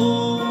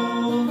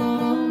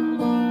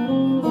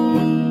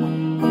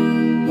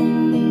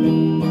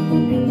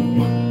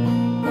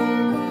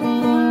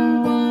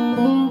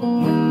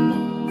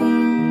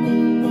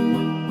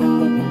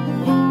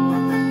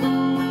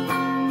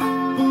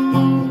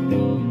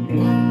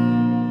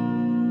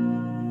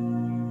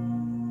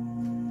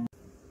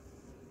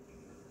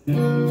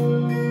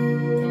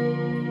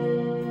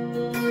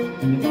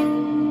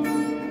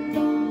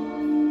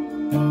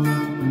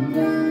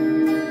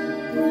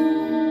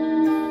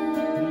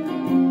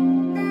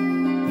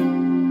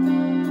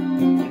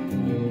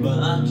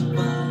 Bakit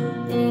ba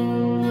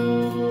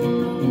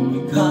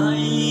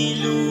ika'y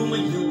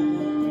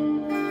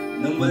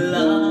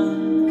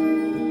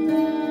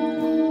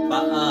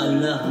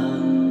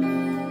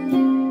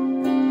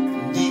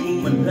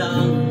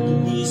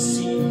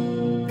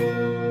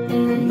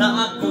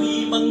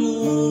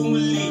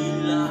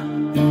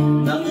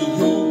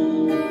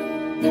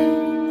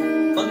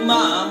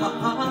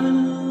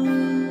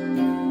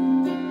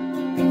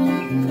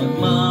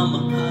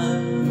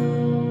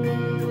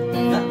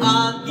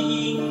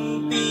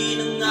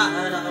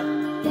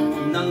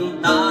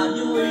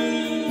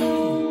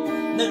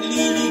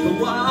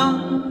magagawa.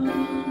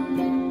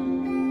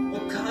 O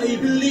kay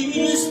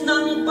bilis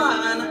ng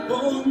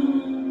panahon,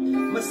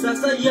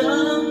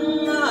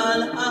 masasayang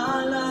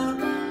alaala,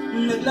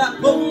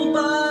 naglakong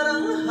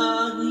parang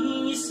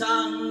hangin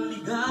isang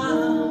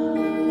ligaw.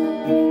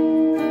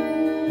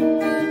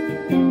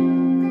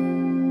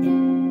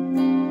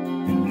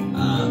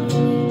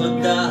 Aking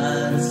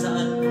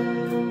pagdarasal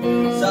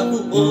sa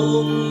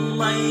buong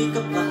may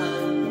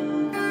kapal,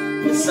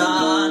 na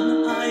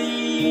sana ay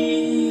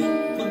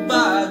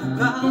magbago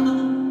ka.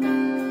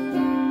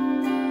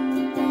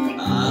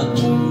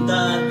 Aking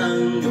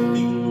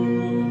tatanggapin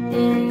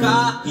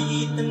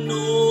kahit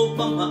ano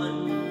pa man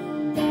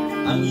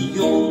ang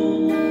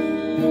iyong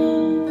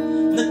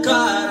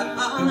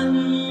nakaraan.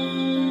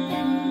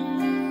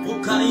 O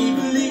kay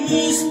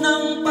bilis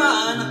ng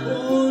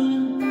panahon,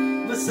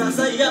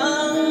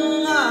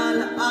 masasayang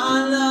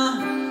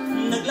alaala,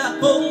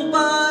 naglakong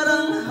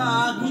parang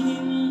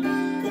hangin.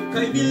 O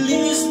kay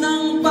bilis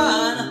ng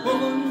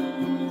panahon,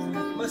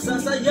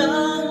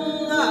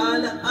 masasayang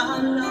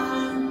alaala,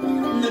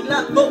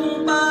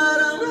 naglakong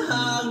parang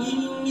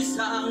hangin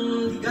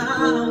isang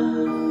ligaw.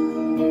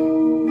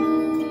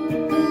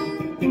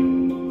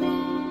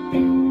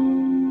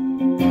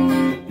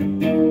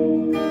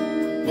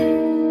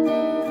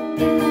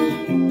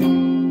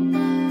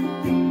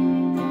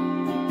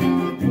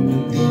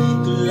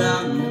 Dito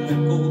lang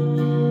ako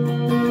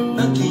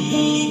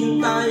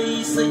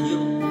naghihintay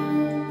sa'yo,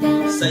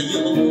 sa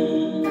iyong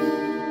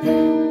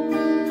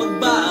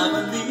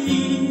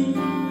pagbabalik.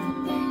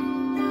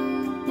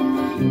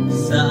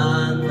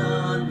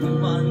 Sana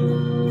naman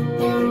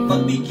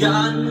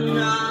pagbigyan ng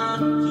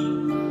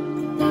aking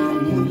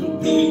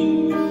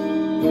munting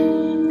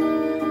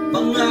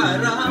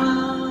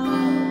pangarap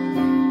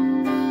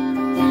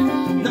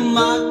na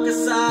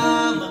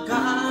magkasama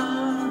ka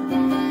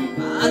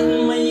at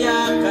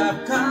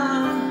mayakap ka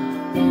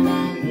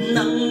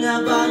ng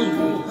habang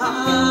buhay.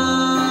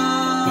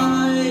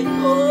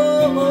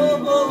 Oh, oh,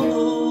 oh,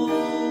 oh.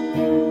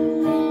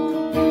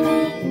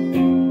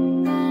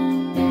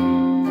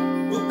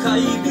 O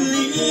kay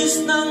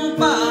bilis ng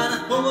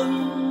panahon,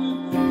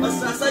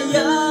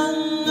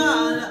 masasayang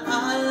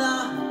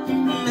alaala,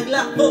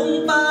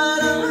 naglakong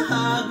parang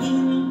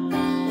hangin.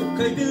 O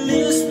kay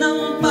bilis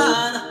ng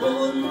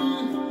panahon,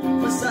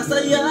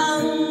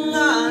 masasayang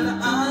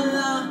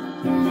alaala,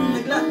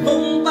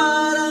 naglakong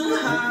parang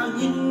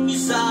hangin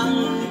isang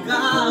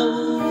ligaw.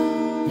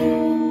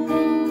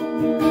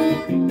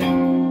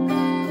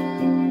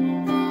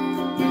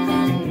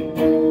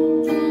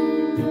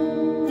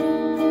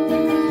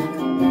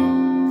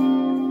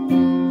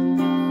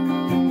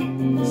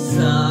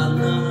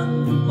 Sana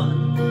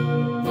naman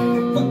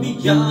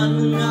pagbigyan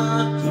ng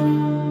aking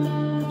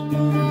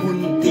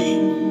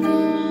munting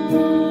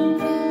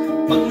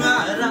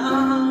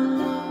pangarap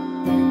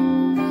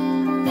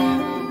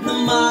na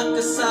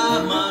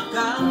magkasama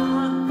ka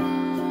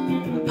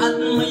at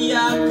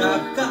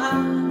mayakap ka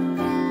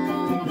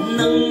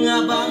ng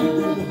habang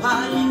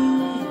buhay.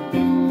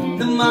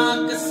 Na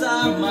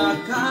magkasama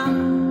ka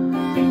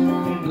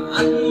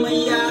at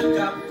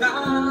mayakap ka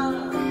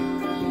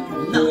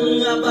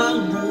ng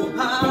habang buhay.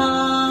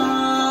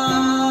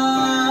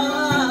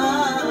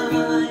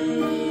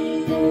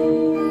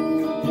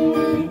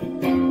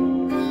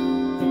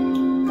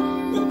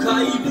 O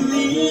kay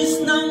bilis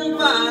ng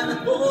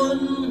panahon,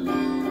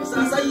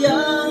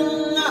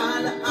 masasayang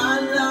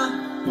alaala,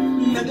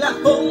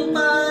 naglakong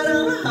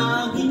parang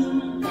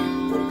hangin.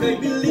 O kay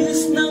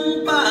bilis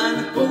ng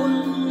panahon,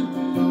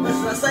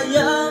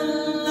 masasayang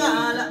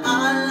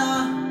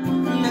alaala,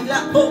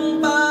 naglakong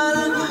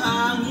parang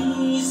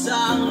hangin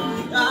isang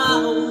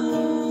ligaw.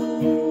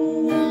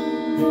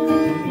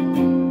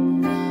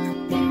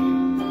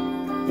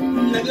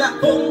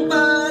 Naglakong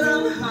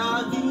parang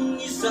hangin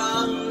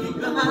isang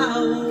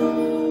ligaw.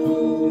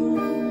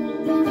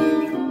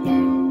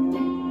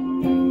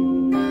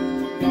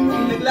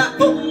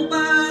 Naglakong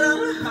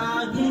parang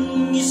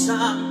hangin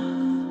isang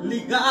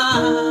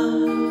ligaw.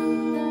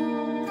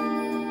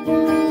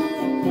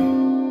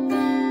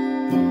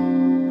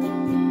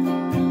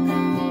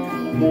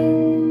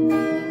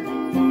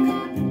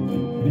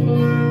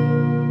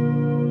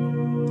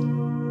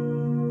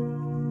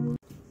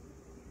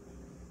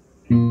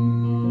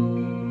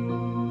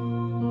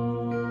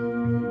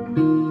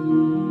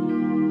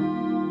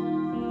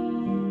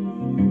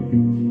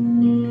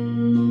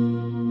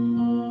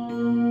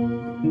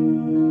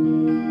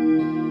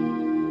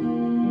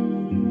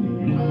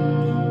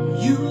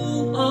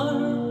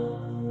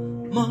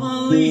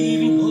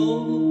 Leaving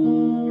home,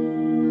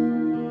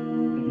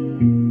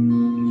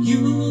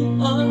 you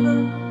are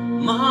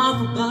my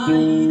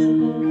provider,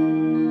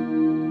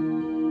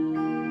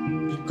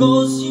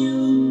 because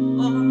you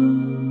are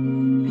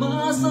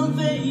my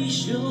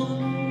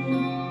salvation,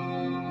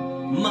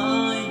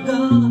 my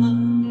God.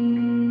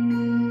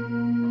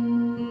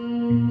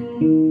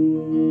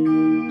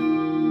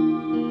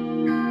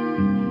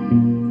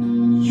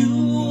 You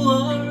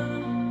are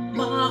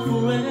my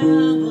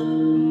forever.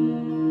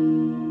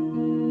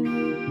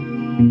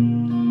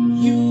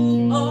 You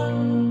are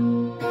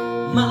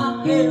my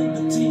everything.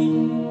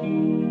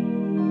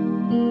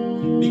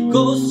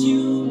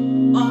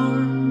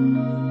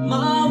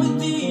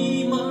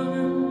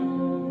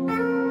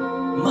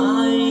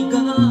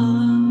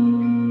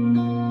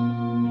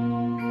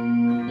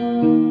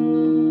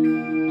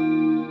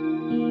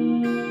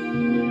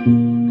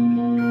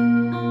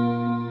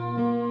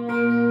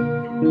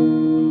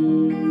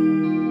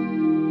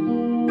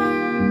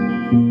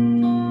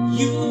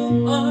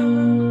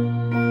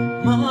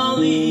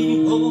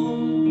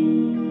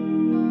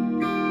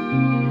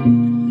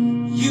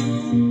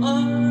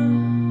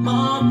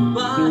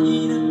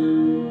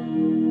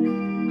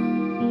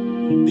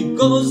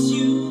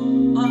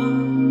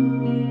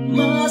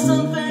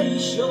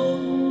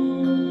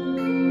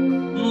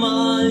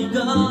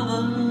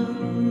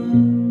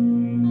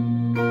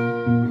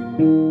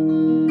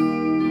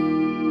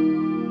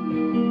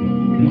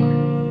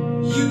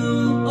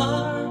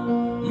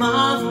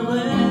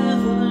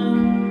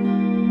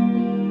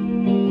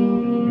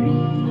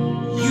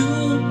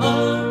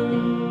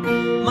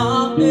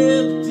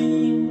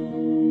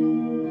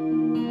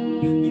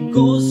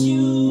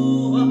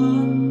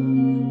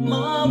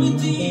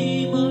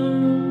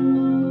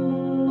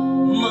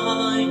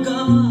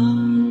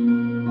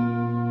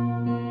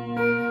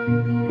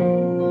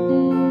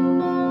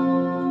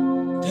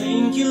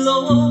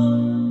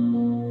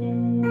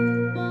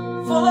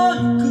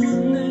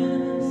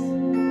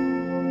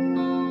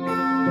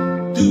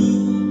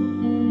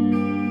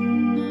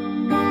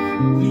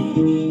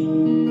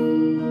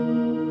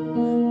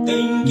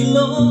 Thank you,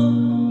 Lord,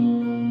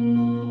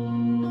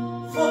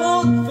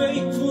 for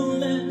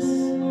faithfulness.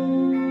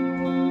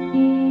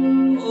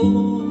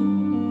 Oh,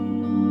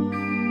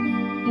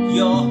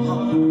 your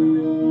heart.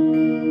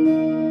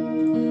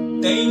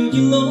 Thank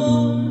you,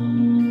 Lord,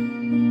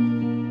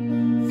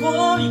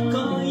 for your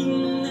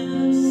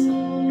kindness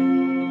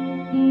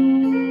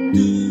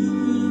to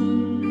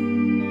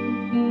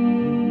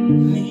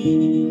me,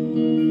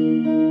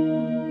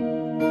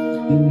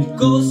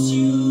 because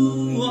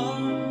you are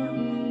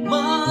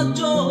my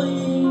joy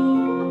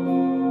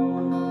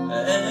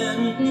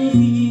and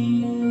peace.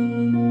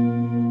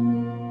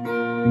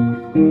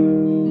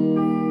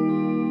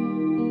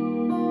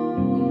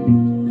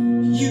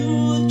 You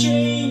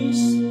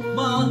changed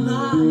my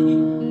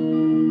life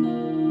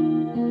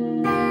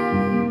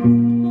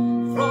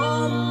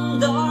from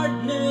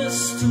darkness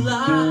to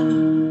light.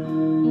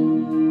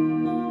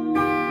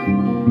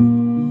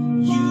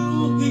 You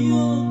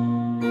healed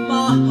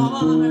my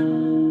heart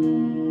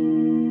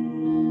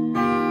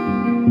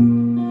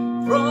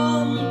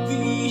from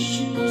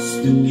vicious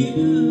to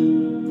pure,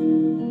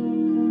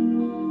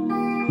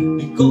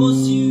 because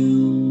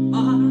you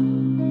are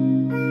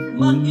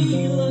my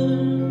healer,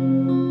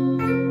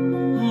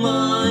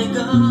 my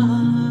God.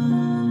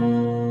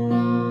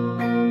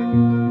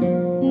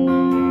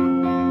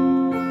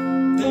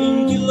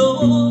 Thank you,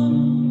 Lord,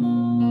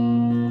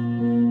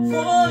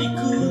 for your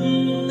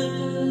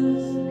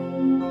goodness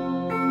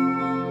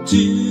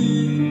to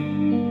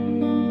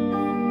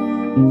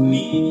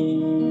me.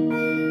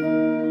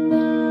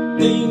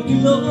 Thank you,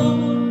 Lord,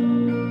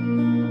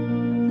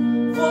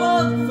 for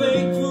the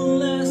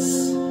faithfulness.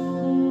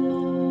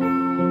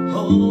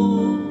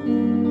 Oh,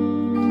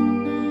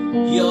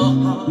 your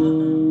heart.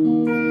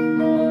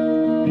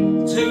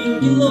 Thank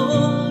you,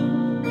 Lord,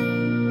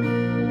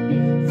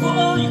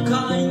 for your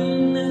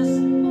kindness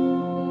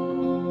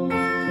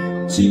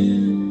to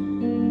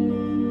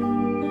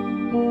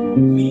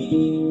me,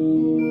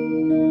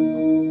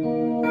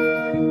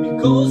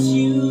 because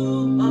you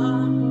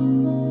are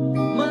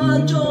my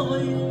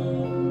joy,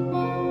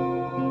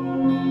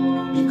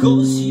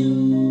 because you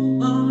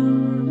are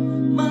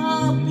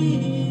my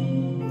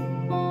peace,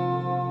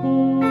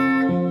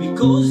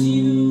 because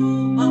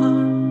you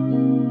are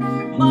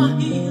my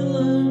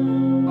healer,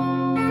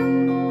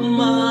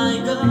 my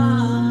God.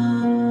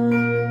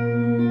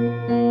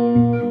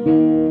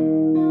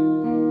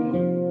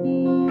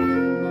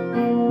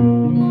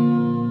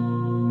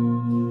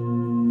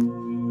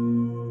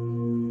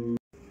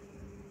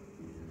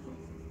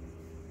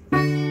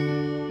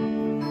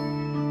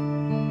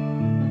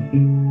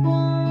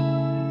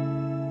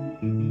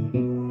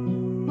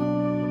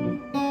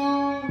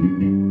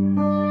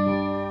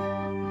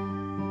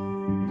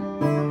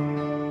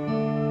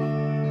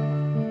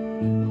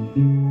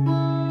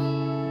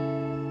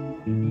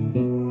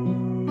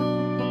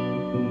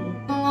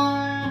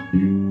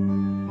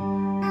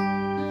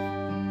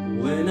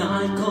 When I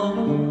call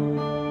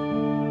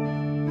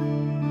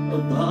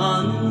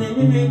upon your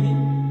name,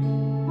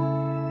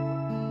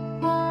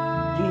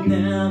 you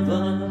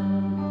never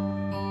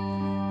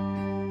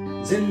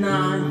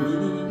deny me.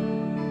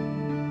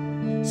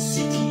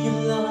 Seeking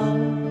your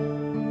love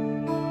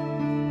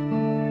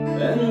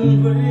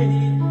and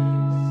grace,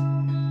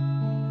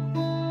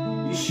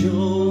 you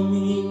show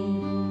me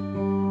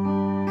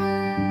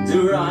the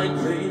right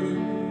way.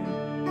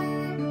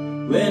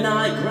 When I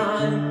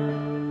cry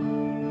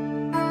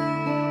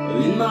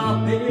in my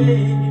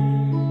pain,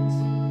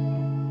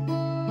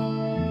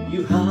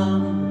 you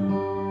hug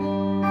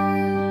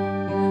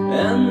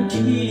and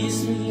kiss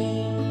me.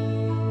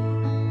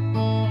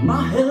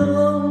 My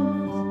help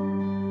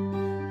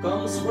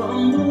comes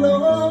from the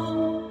Lord.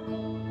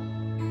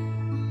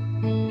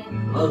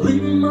 I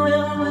lift my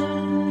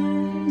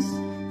eyes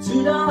to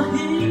the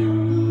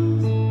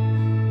hills.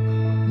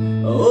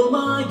 Oh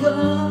my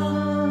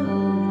God,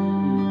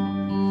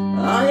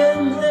 I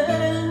am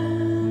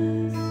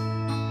blessed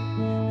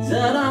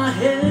that I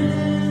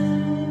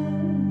have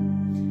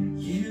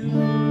you.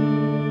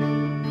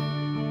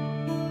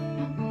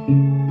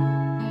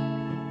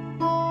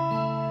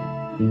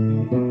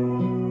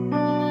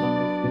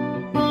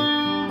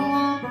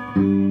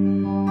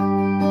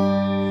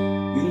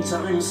 In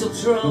times of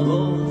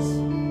troubles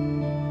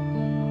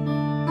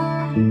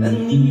and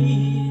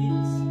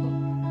needs,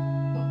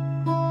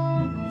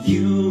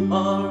 you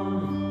are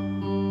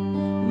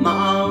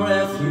my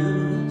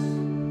refuge.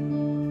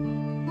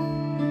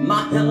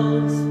 My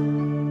health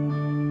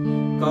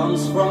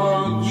comes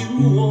from you,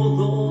 oh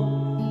Lord,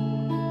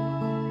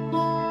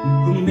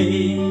 who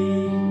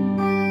made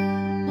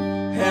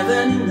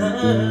heaven and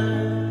earth.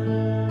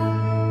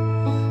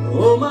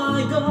 Oh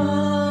my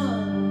God,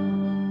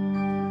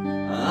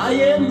 I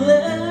am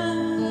blessed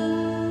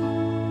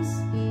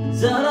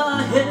that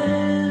I have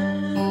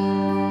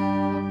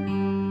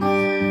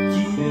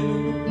you.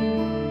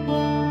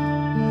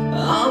 I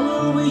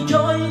will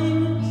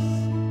rejoice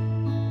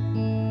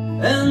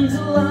and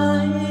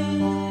delight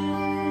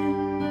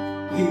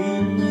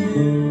in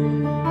you.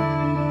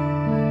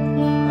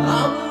 I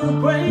will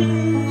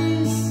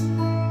praise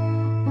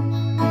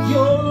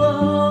your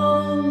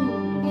love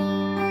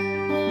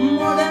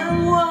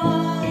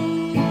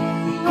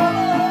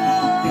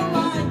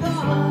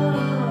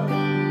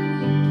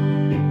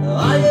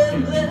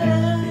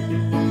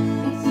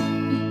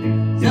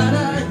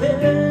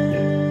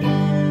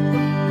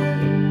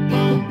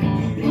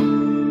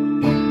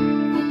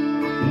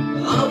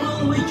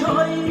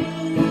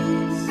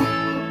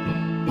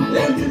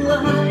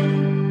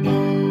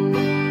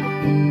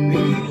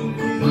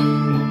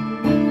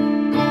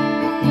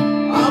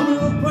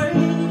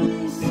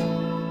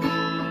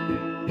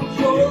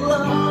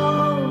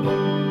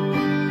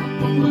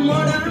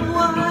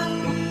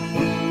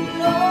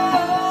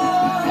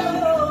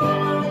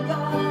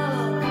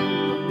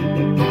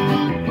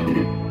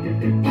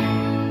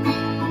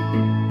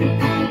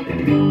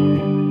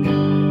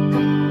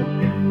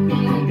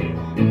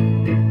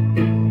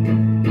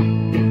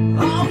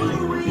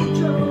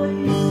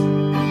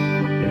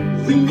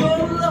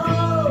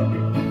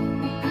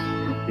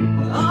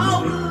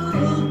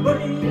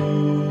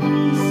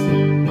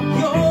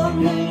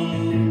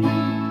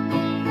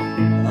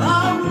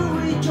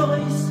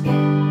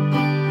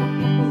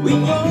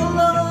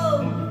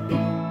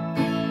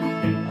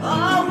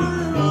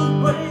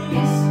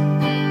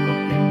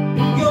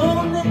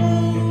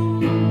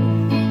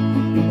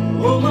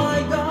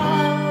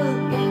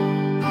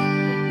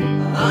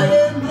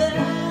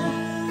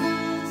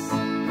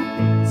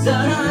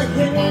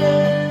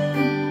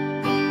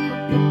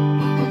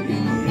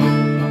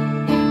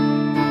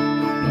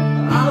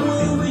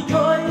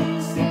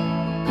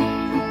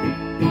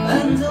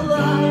until I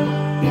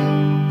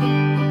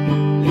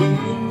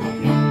leave you.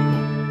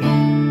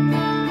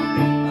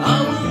 I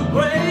will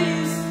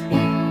praise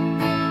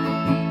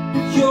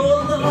your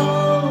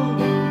love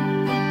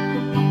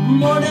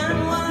more than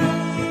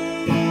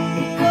wine.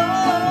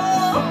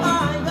 Oh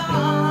my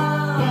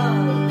God,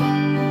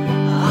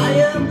 I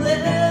am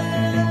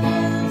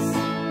blessed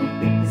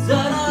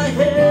that I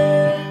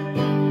have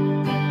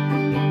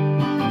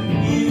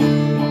you.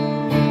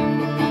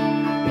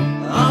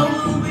 I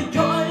will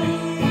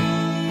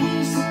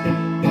rejoice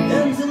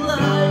until I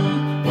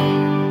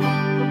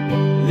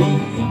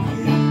leave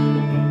you.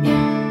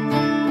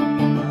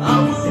 I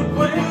will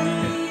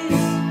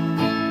praise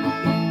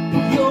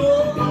your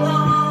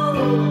love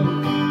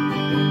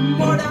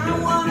more than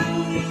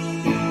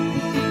wine.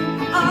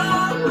 I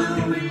will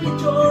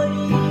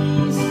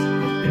rejoice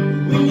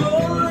in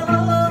your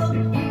love.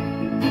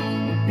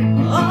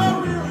 I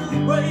will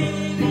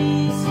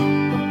praise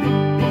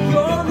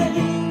your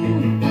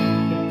name.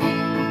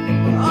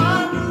 I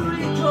will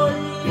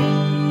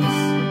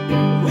rejoice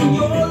in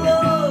your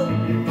love.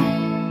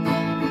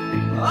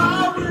 I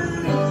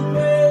will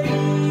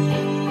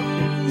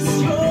praise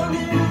your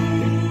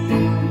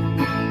name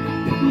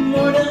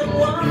more than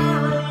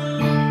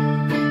wine,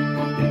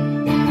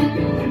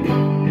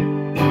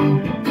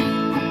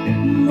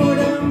 more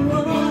than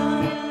wine.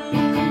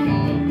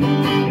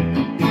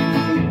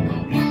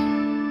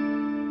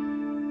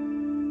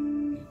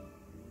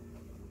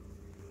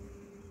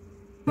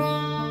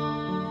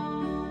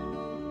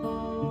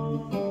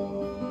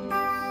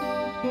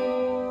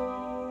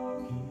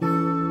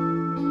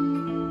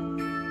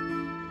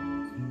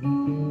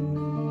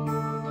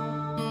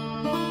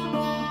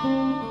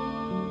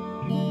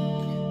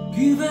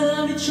 Give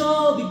and it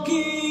shall be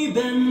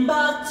given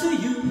back to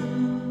you.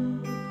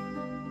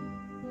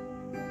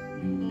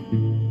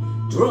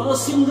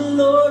 Trust in the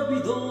Lord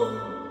with all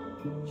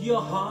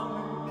your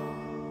heart.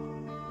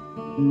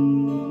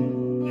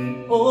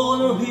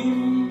 Honor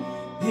Him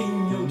in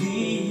your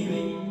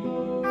giving.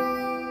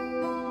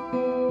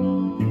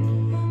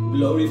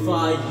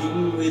 Glorify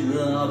Him with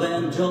love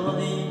and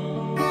joy.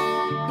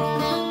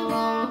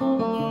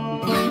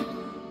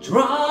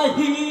 Try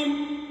Him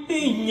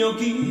in your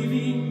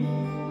giving,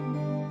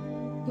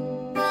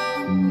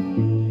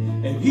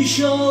 and He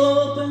shall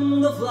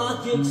open the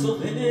floodgates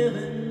of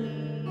heaven.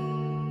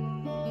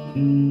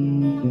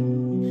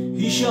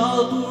 He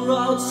shall pour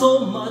out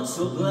so much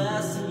of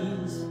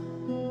blessings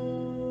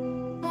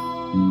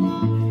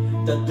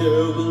that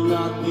there will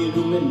not be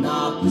room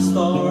enough to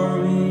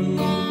store it.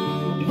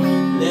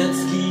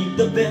 Let's give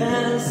the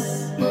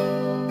best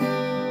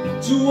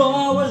to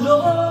our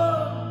Lord.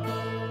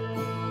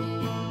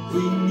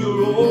 Bring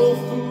your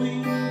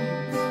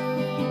offerings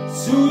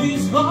to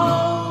His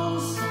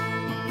house.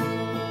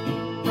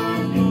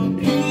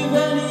 Give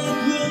and it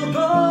will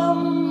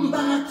come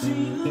back to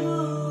you.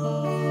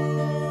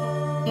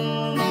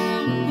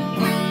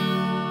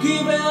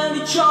 Give and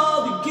it shall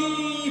be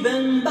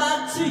given back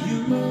to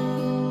you.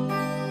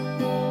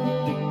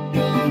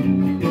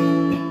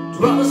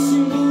 Trust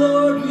in the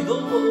Lord with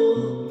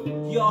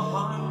all your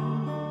heart.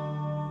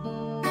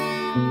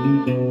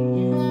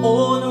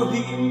 Honor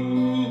Him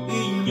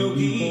in your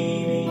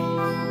giving.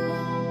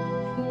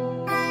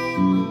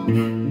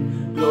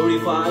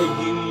 Glorify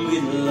Him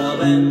with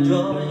love and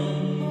joy.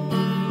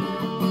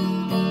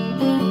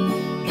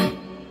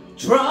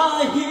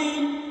 Try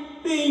Him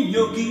in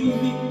your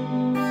giving,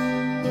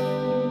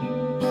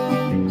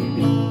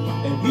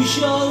 and He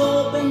shall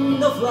open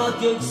the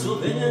floodgates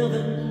of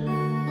heaven.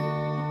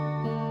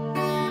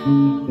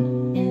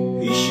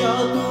 He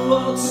shall pour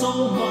out so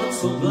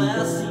much of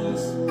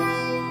blessings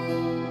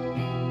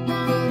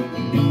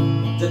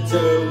that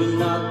there will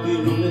not be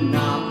room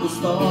enough to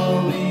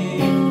store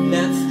it.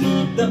 Let's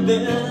give the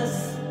best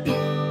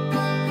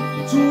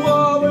to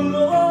our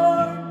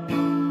Lord.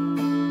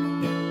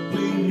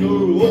 Bring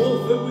your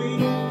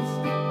offerings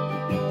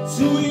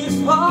to His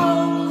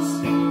house.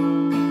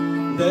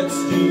 Let's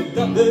give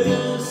the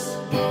best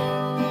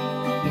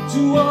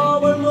to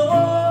our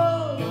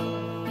Lord.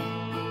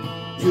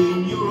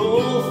 Bring your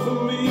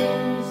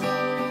offerings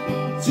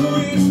to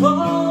His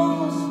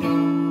house.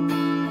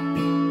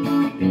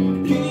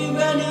 Give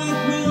and it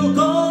will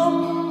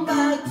come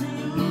back to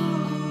you.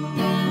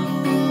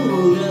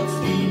 Let's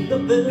give the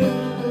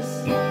best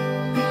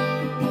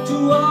to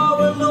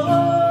our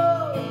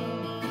Lord.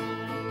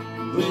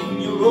 Bring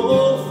your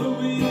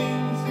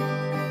offerings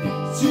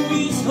to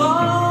His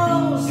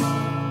house.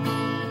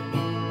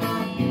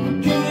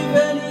 Give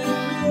and it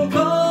will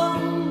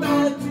come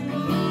back to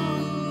you.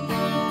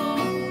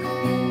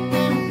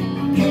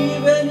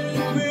 Give and it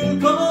will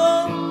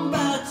come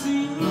back to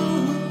you.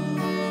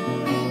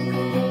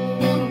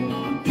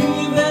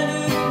 Give and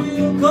it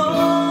will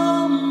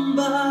come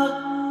back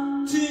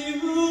to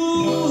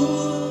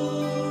you.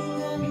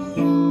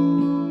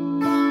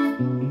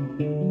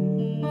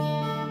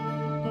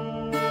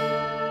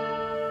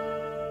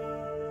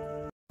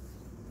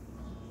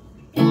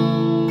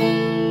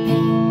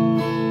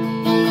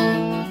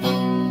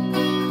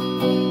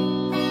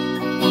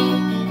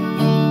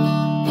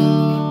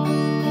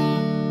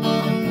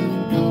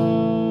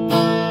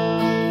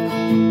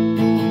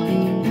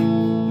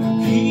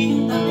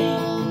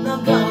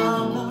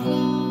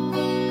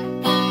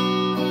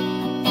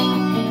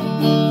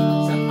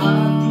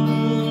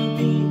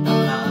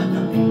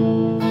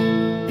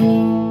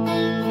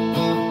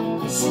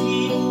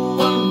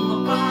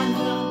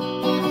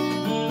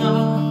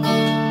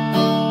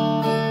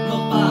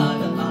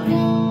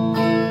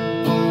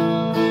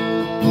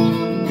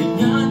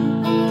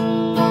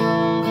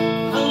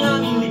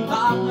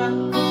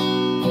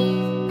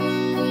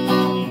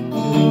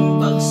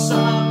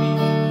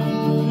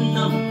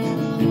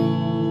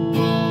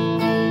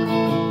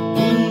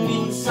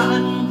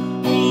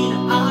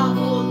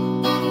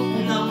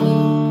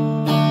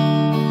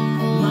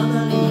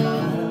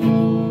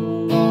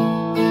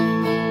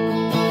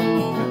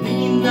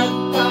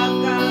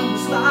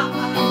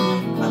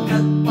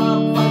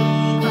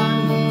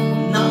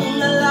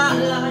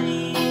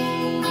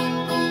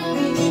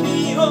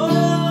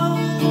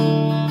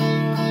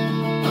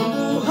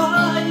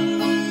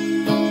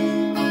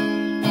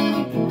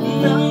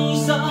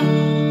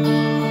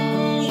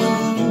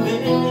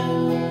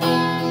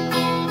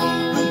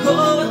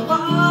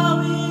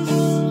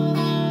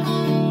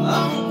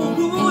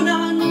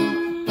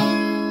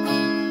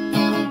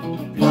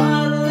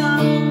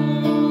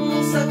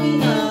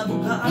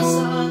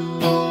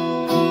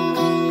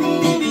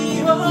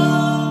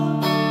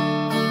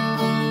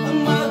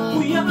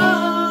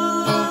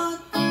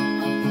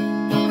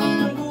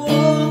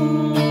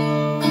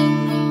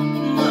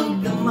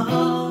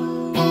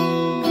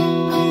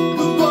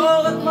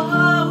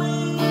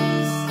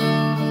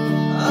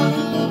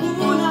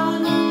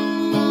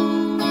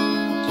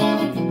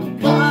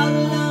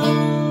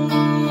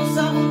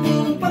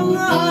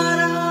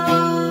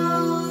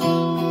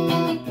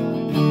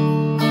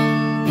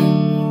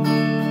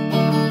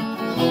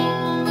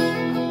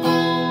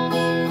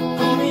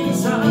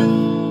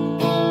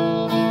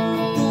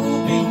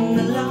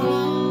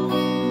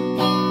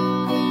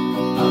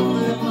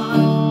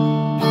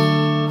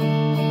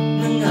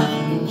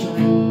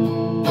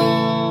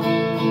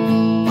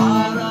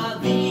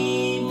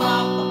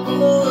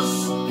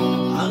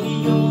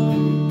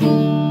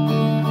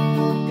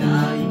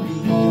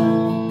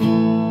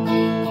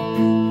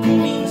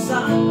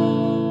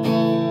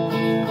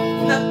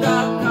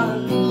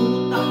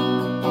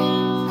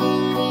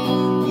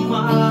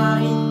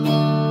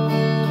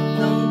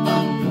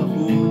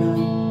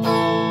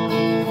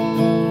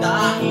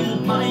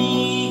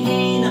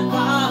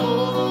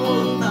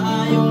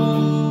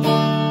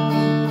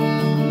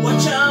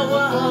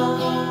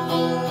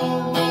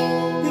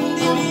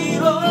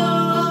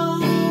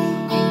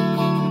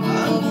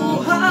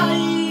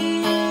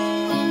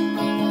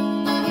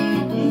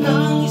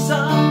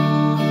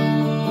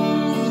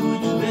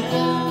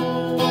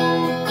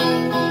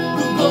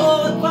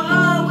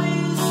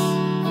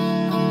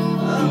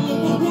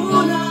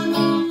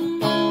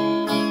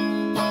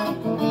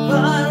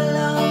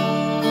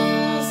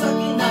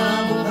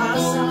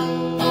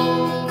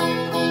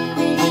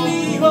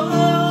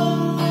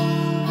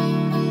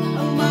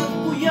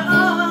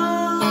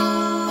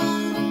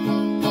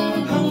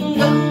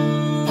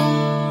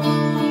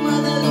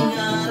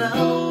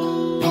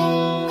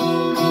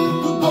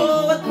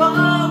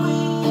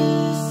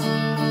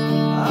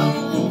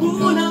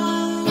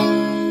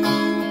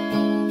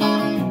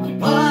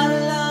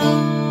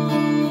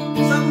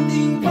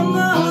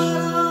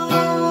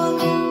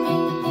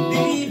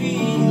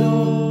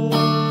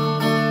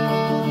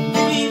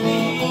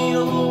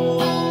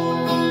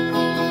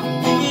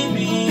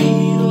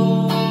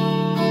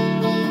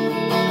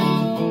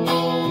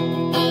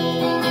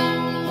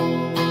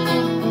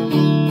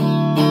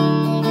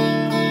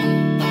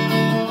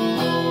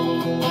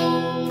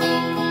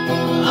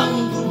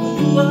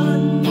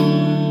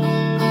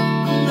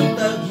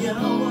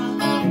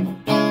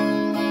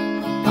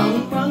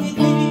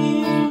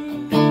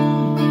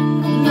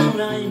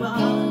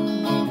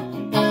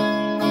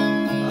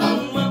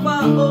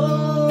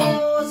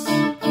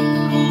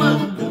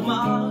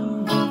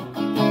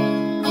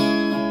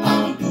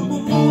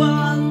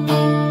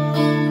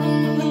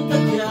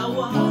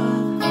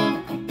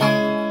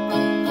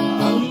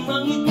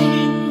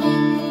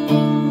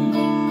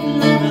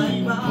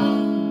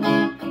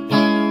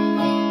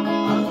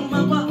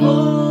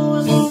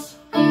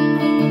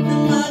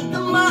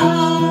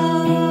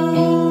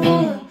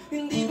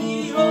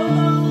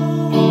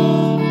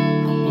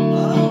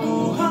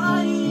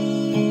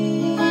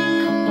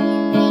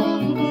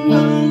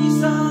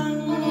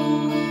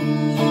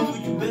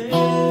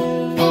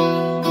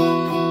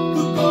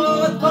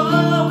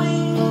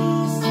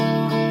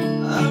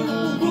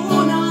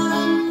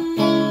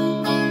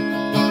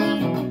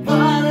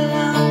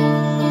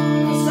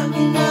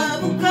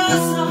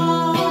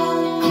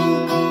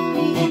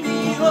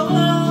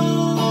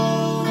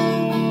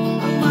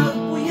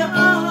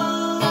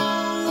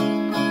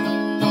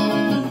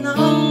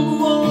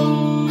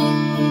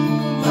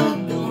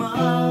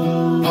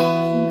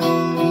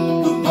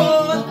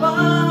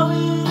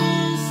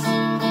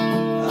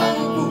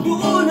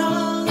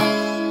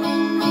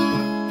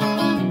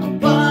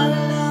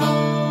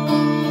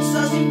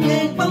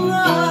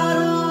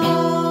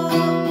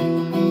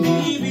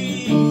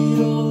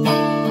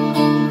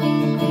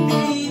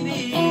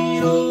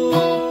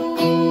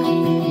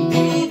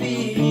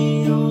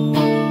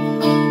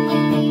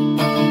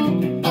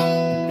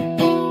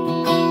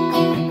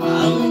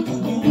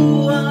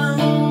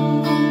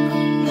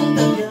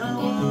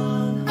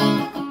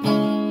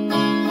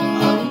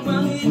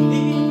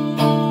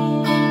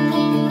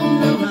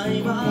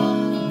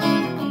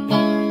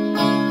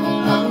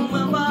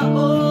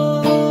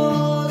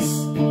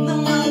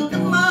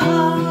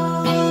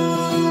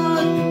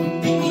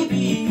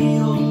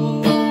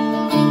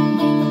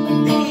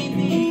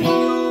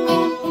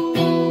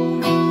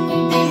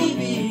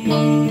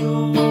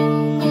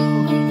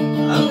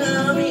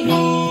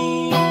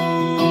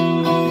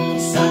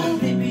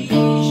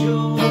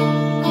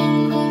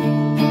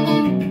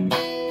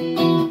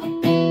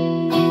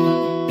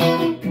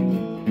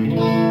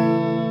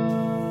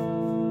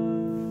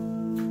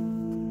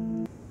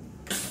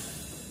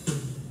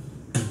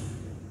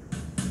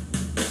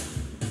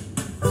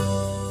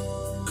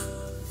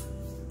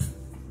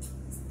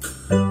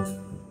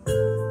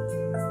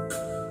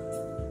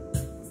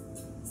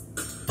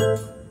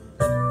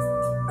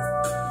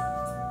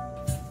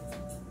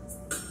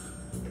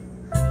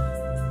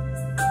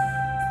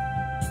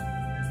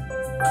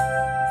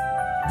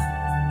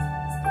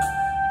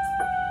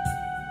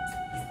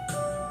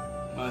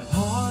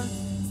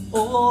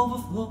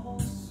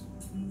 overflows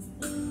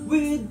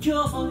with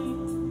joy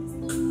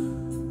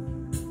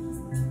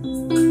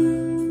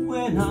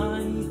when I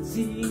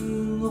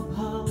think of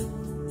how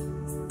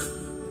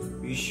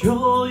you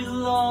show your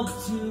love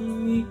to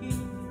me.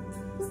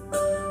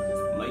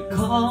 My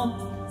cup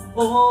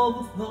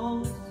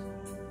overflows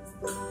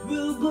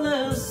with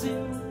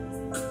blessing.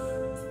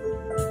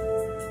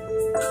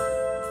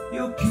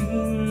 Your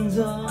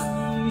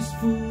kingdom is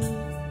full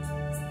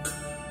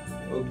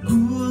of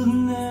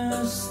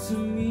goodness to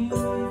me.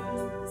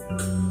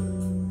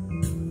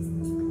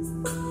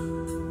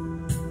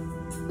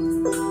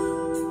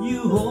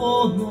 You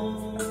honor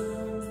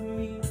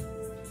me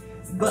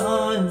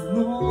by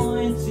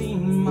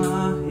anointing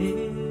my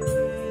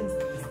head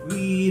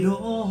with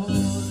oil.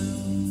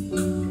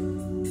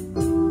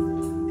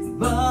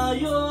 By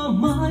your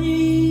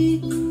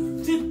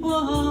mighty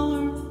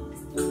power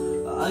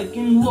I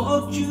can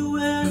walk through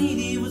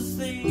any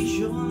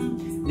devastation,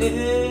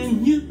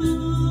 and you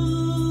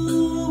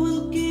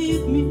will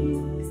keep me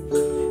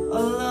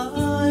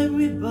alive,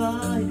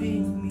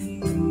 reviving me.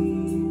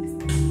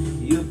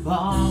 Your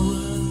power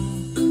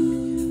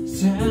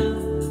set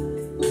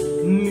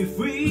me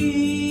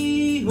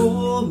free,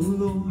 oh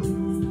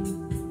Lord,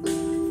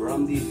 from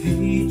the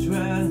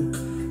hatred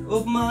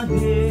of my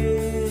enemy.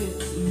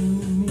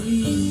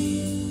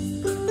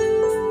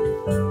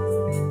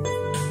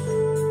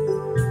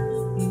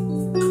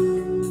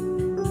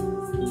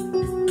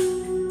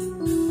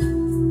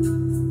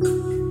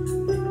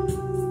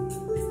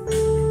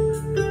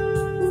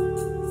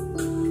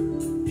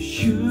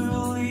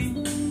 Surely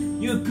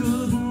your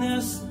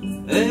goodness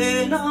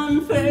and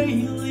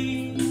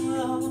unfailing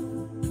love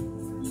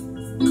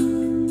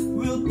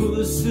will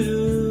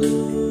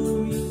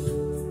pursue me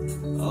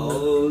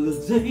all the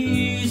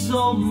days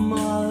of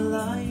my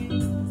life.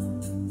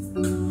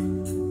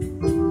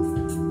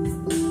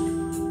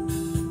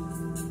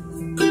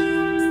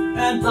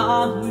 And I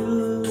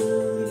will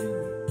live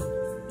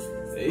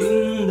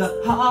in the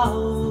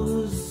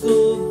house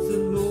of the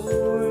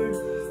Lord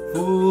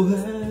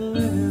forever.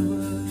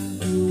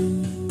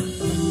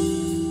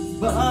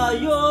 By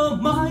your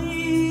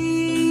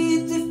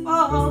mighty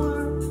power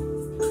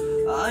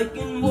I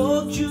can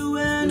walk through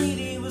any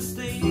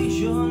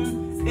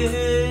devastation,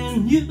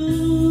 and you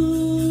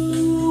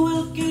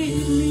will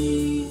keep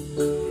me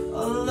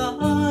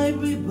alive,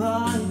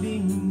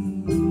 reviving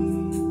me.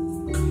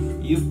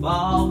 Your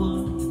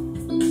power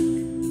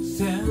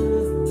set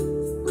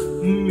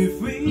me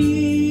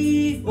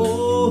free,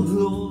 oh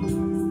Lord,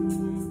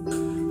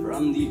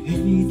 from the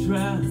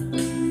hatred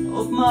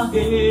of my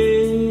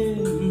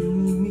enemy.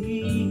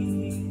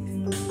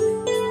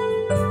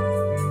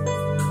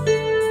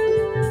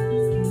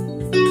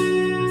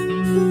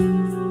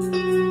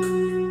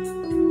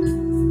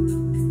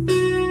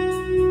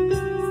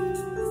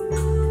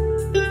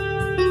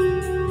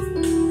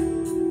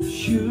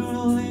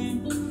 Surely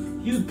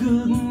your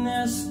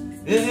goodness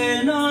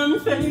and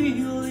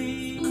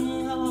unfailing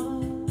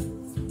love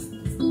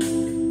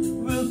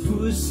will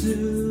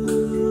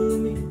pursue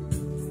me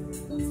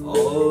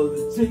all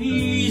the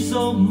days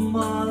of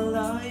my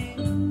life.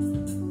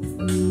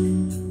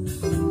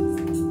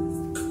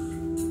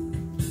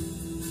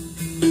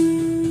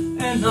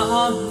 And I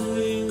will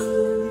live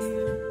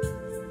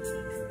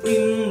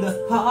in the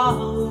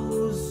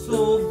house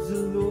of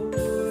the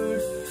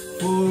Lord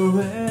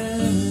forever.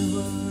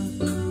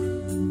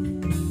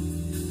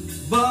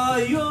 By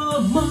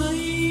your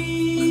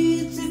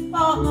mighty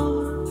power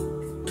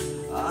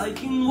I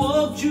can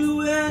walk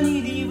through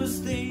any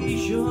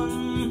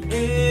devastation,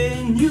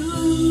 and you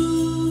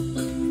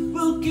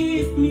will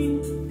keep me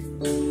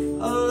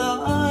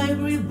alive,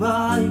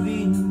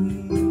 reviving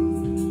me.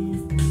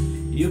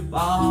 Your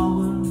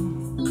power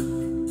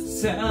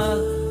set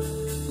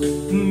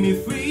me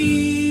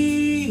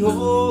free,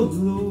 oh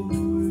Lord,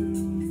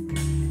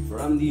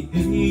 from the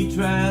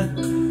hatred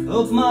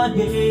of my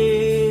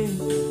enemy.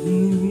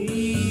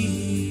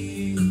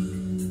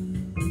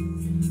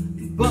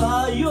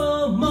 By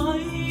your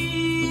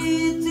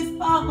mighty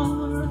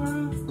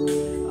power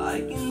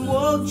I can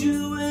walk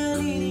through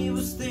any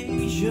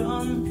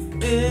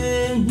devastation,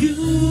 and you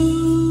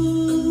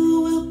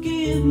will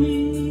keep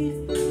me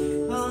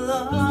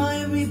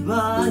alive,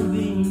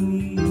 reviving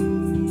me.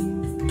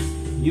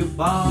 Your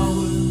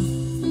power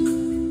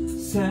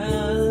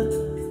set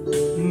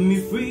me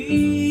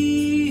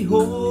free,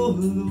 oh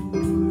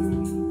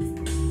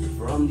Lord,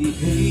 from the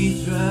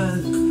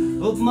hatred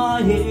of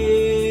my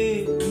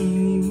enemy.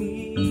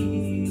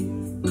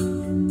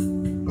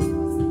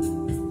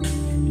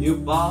 Your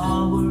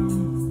power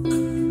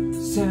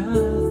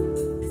set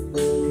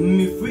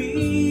me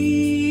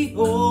free,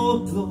 oh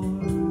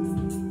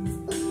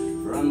Lord,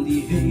 from the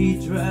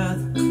hatred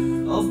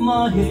of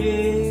my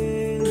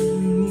enemy.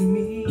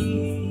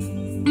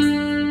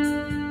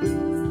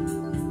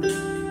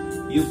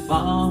 Your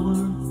power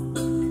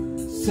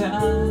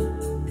set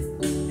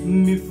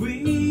me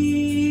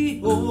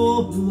free,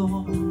 oh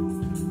Lord,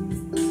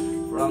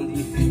 from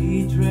the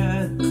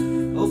hatred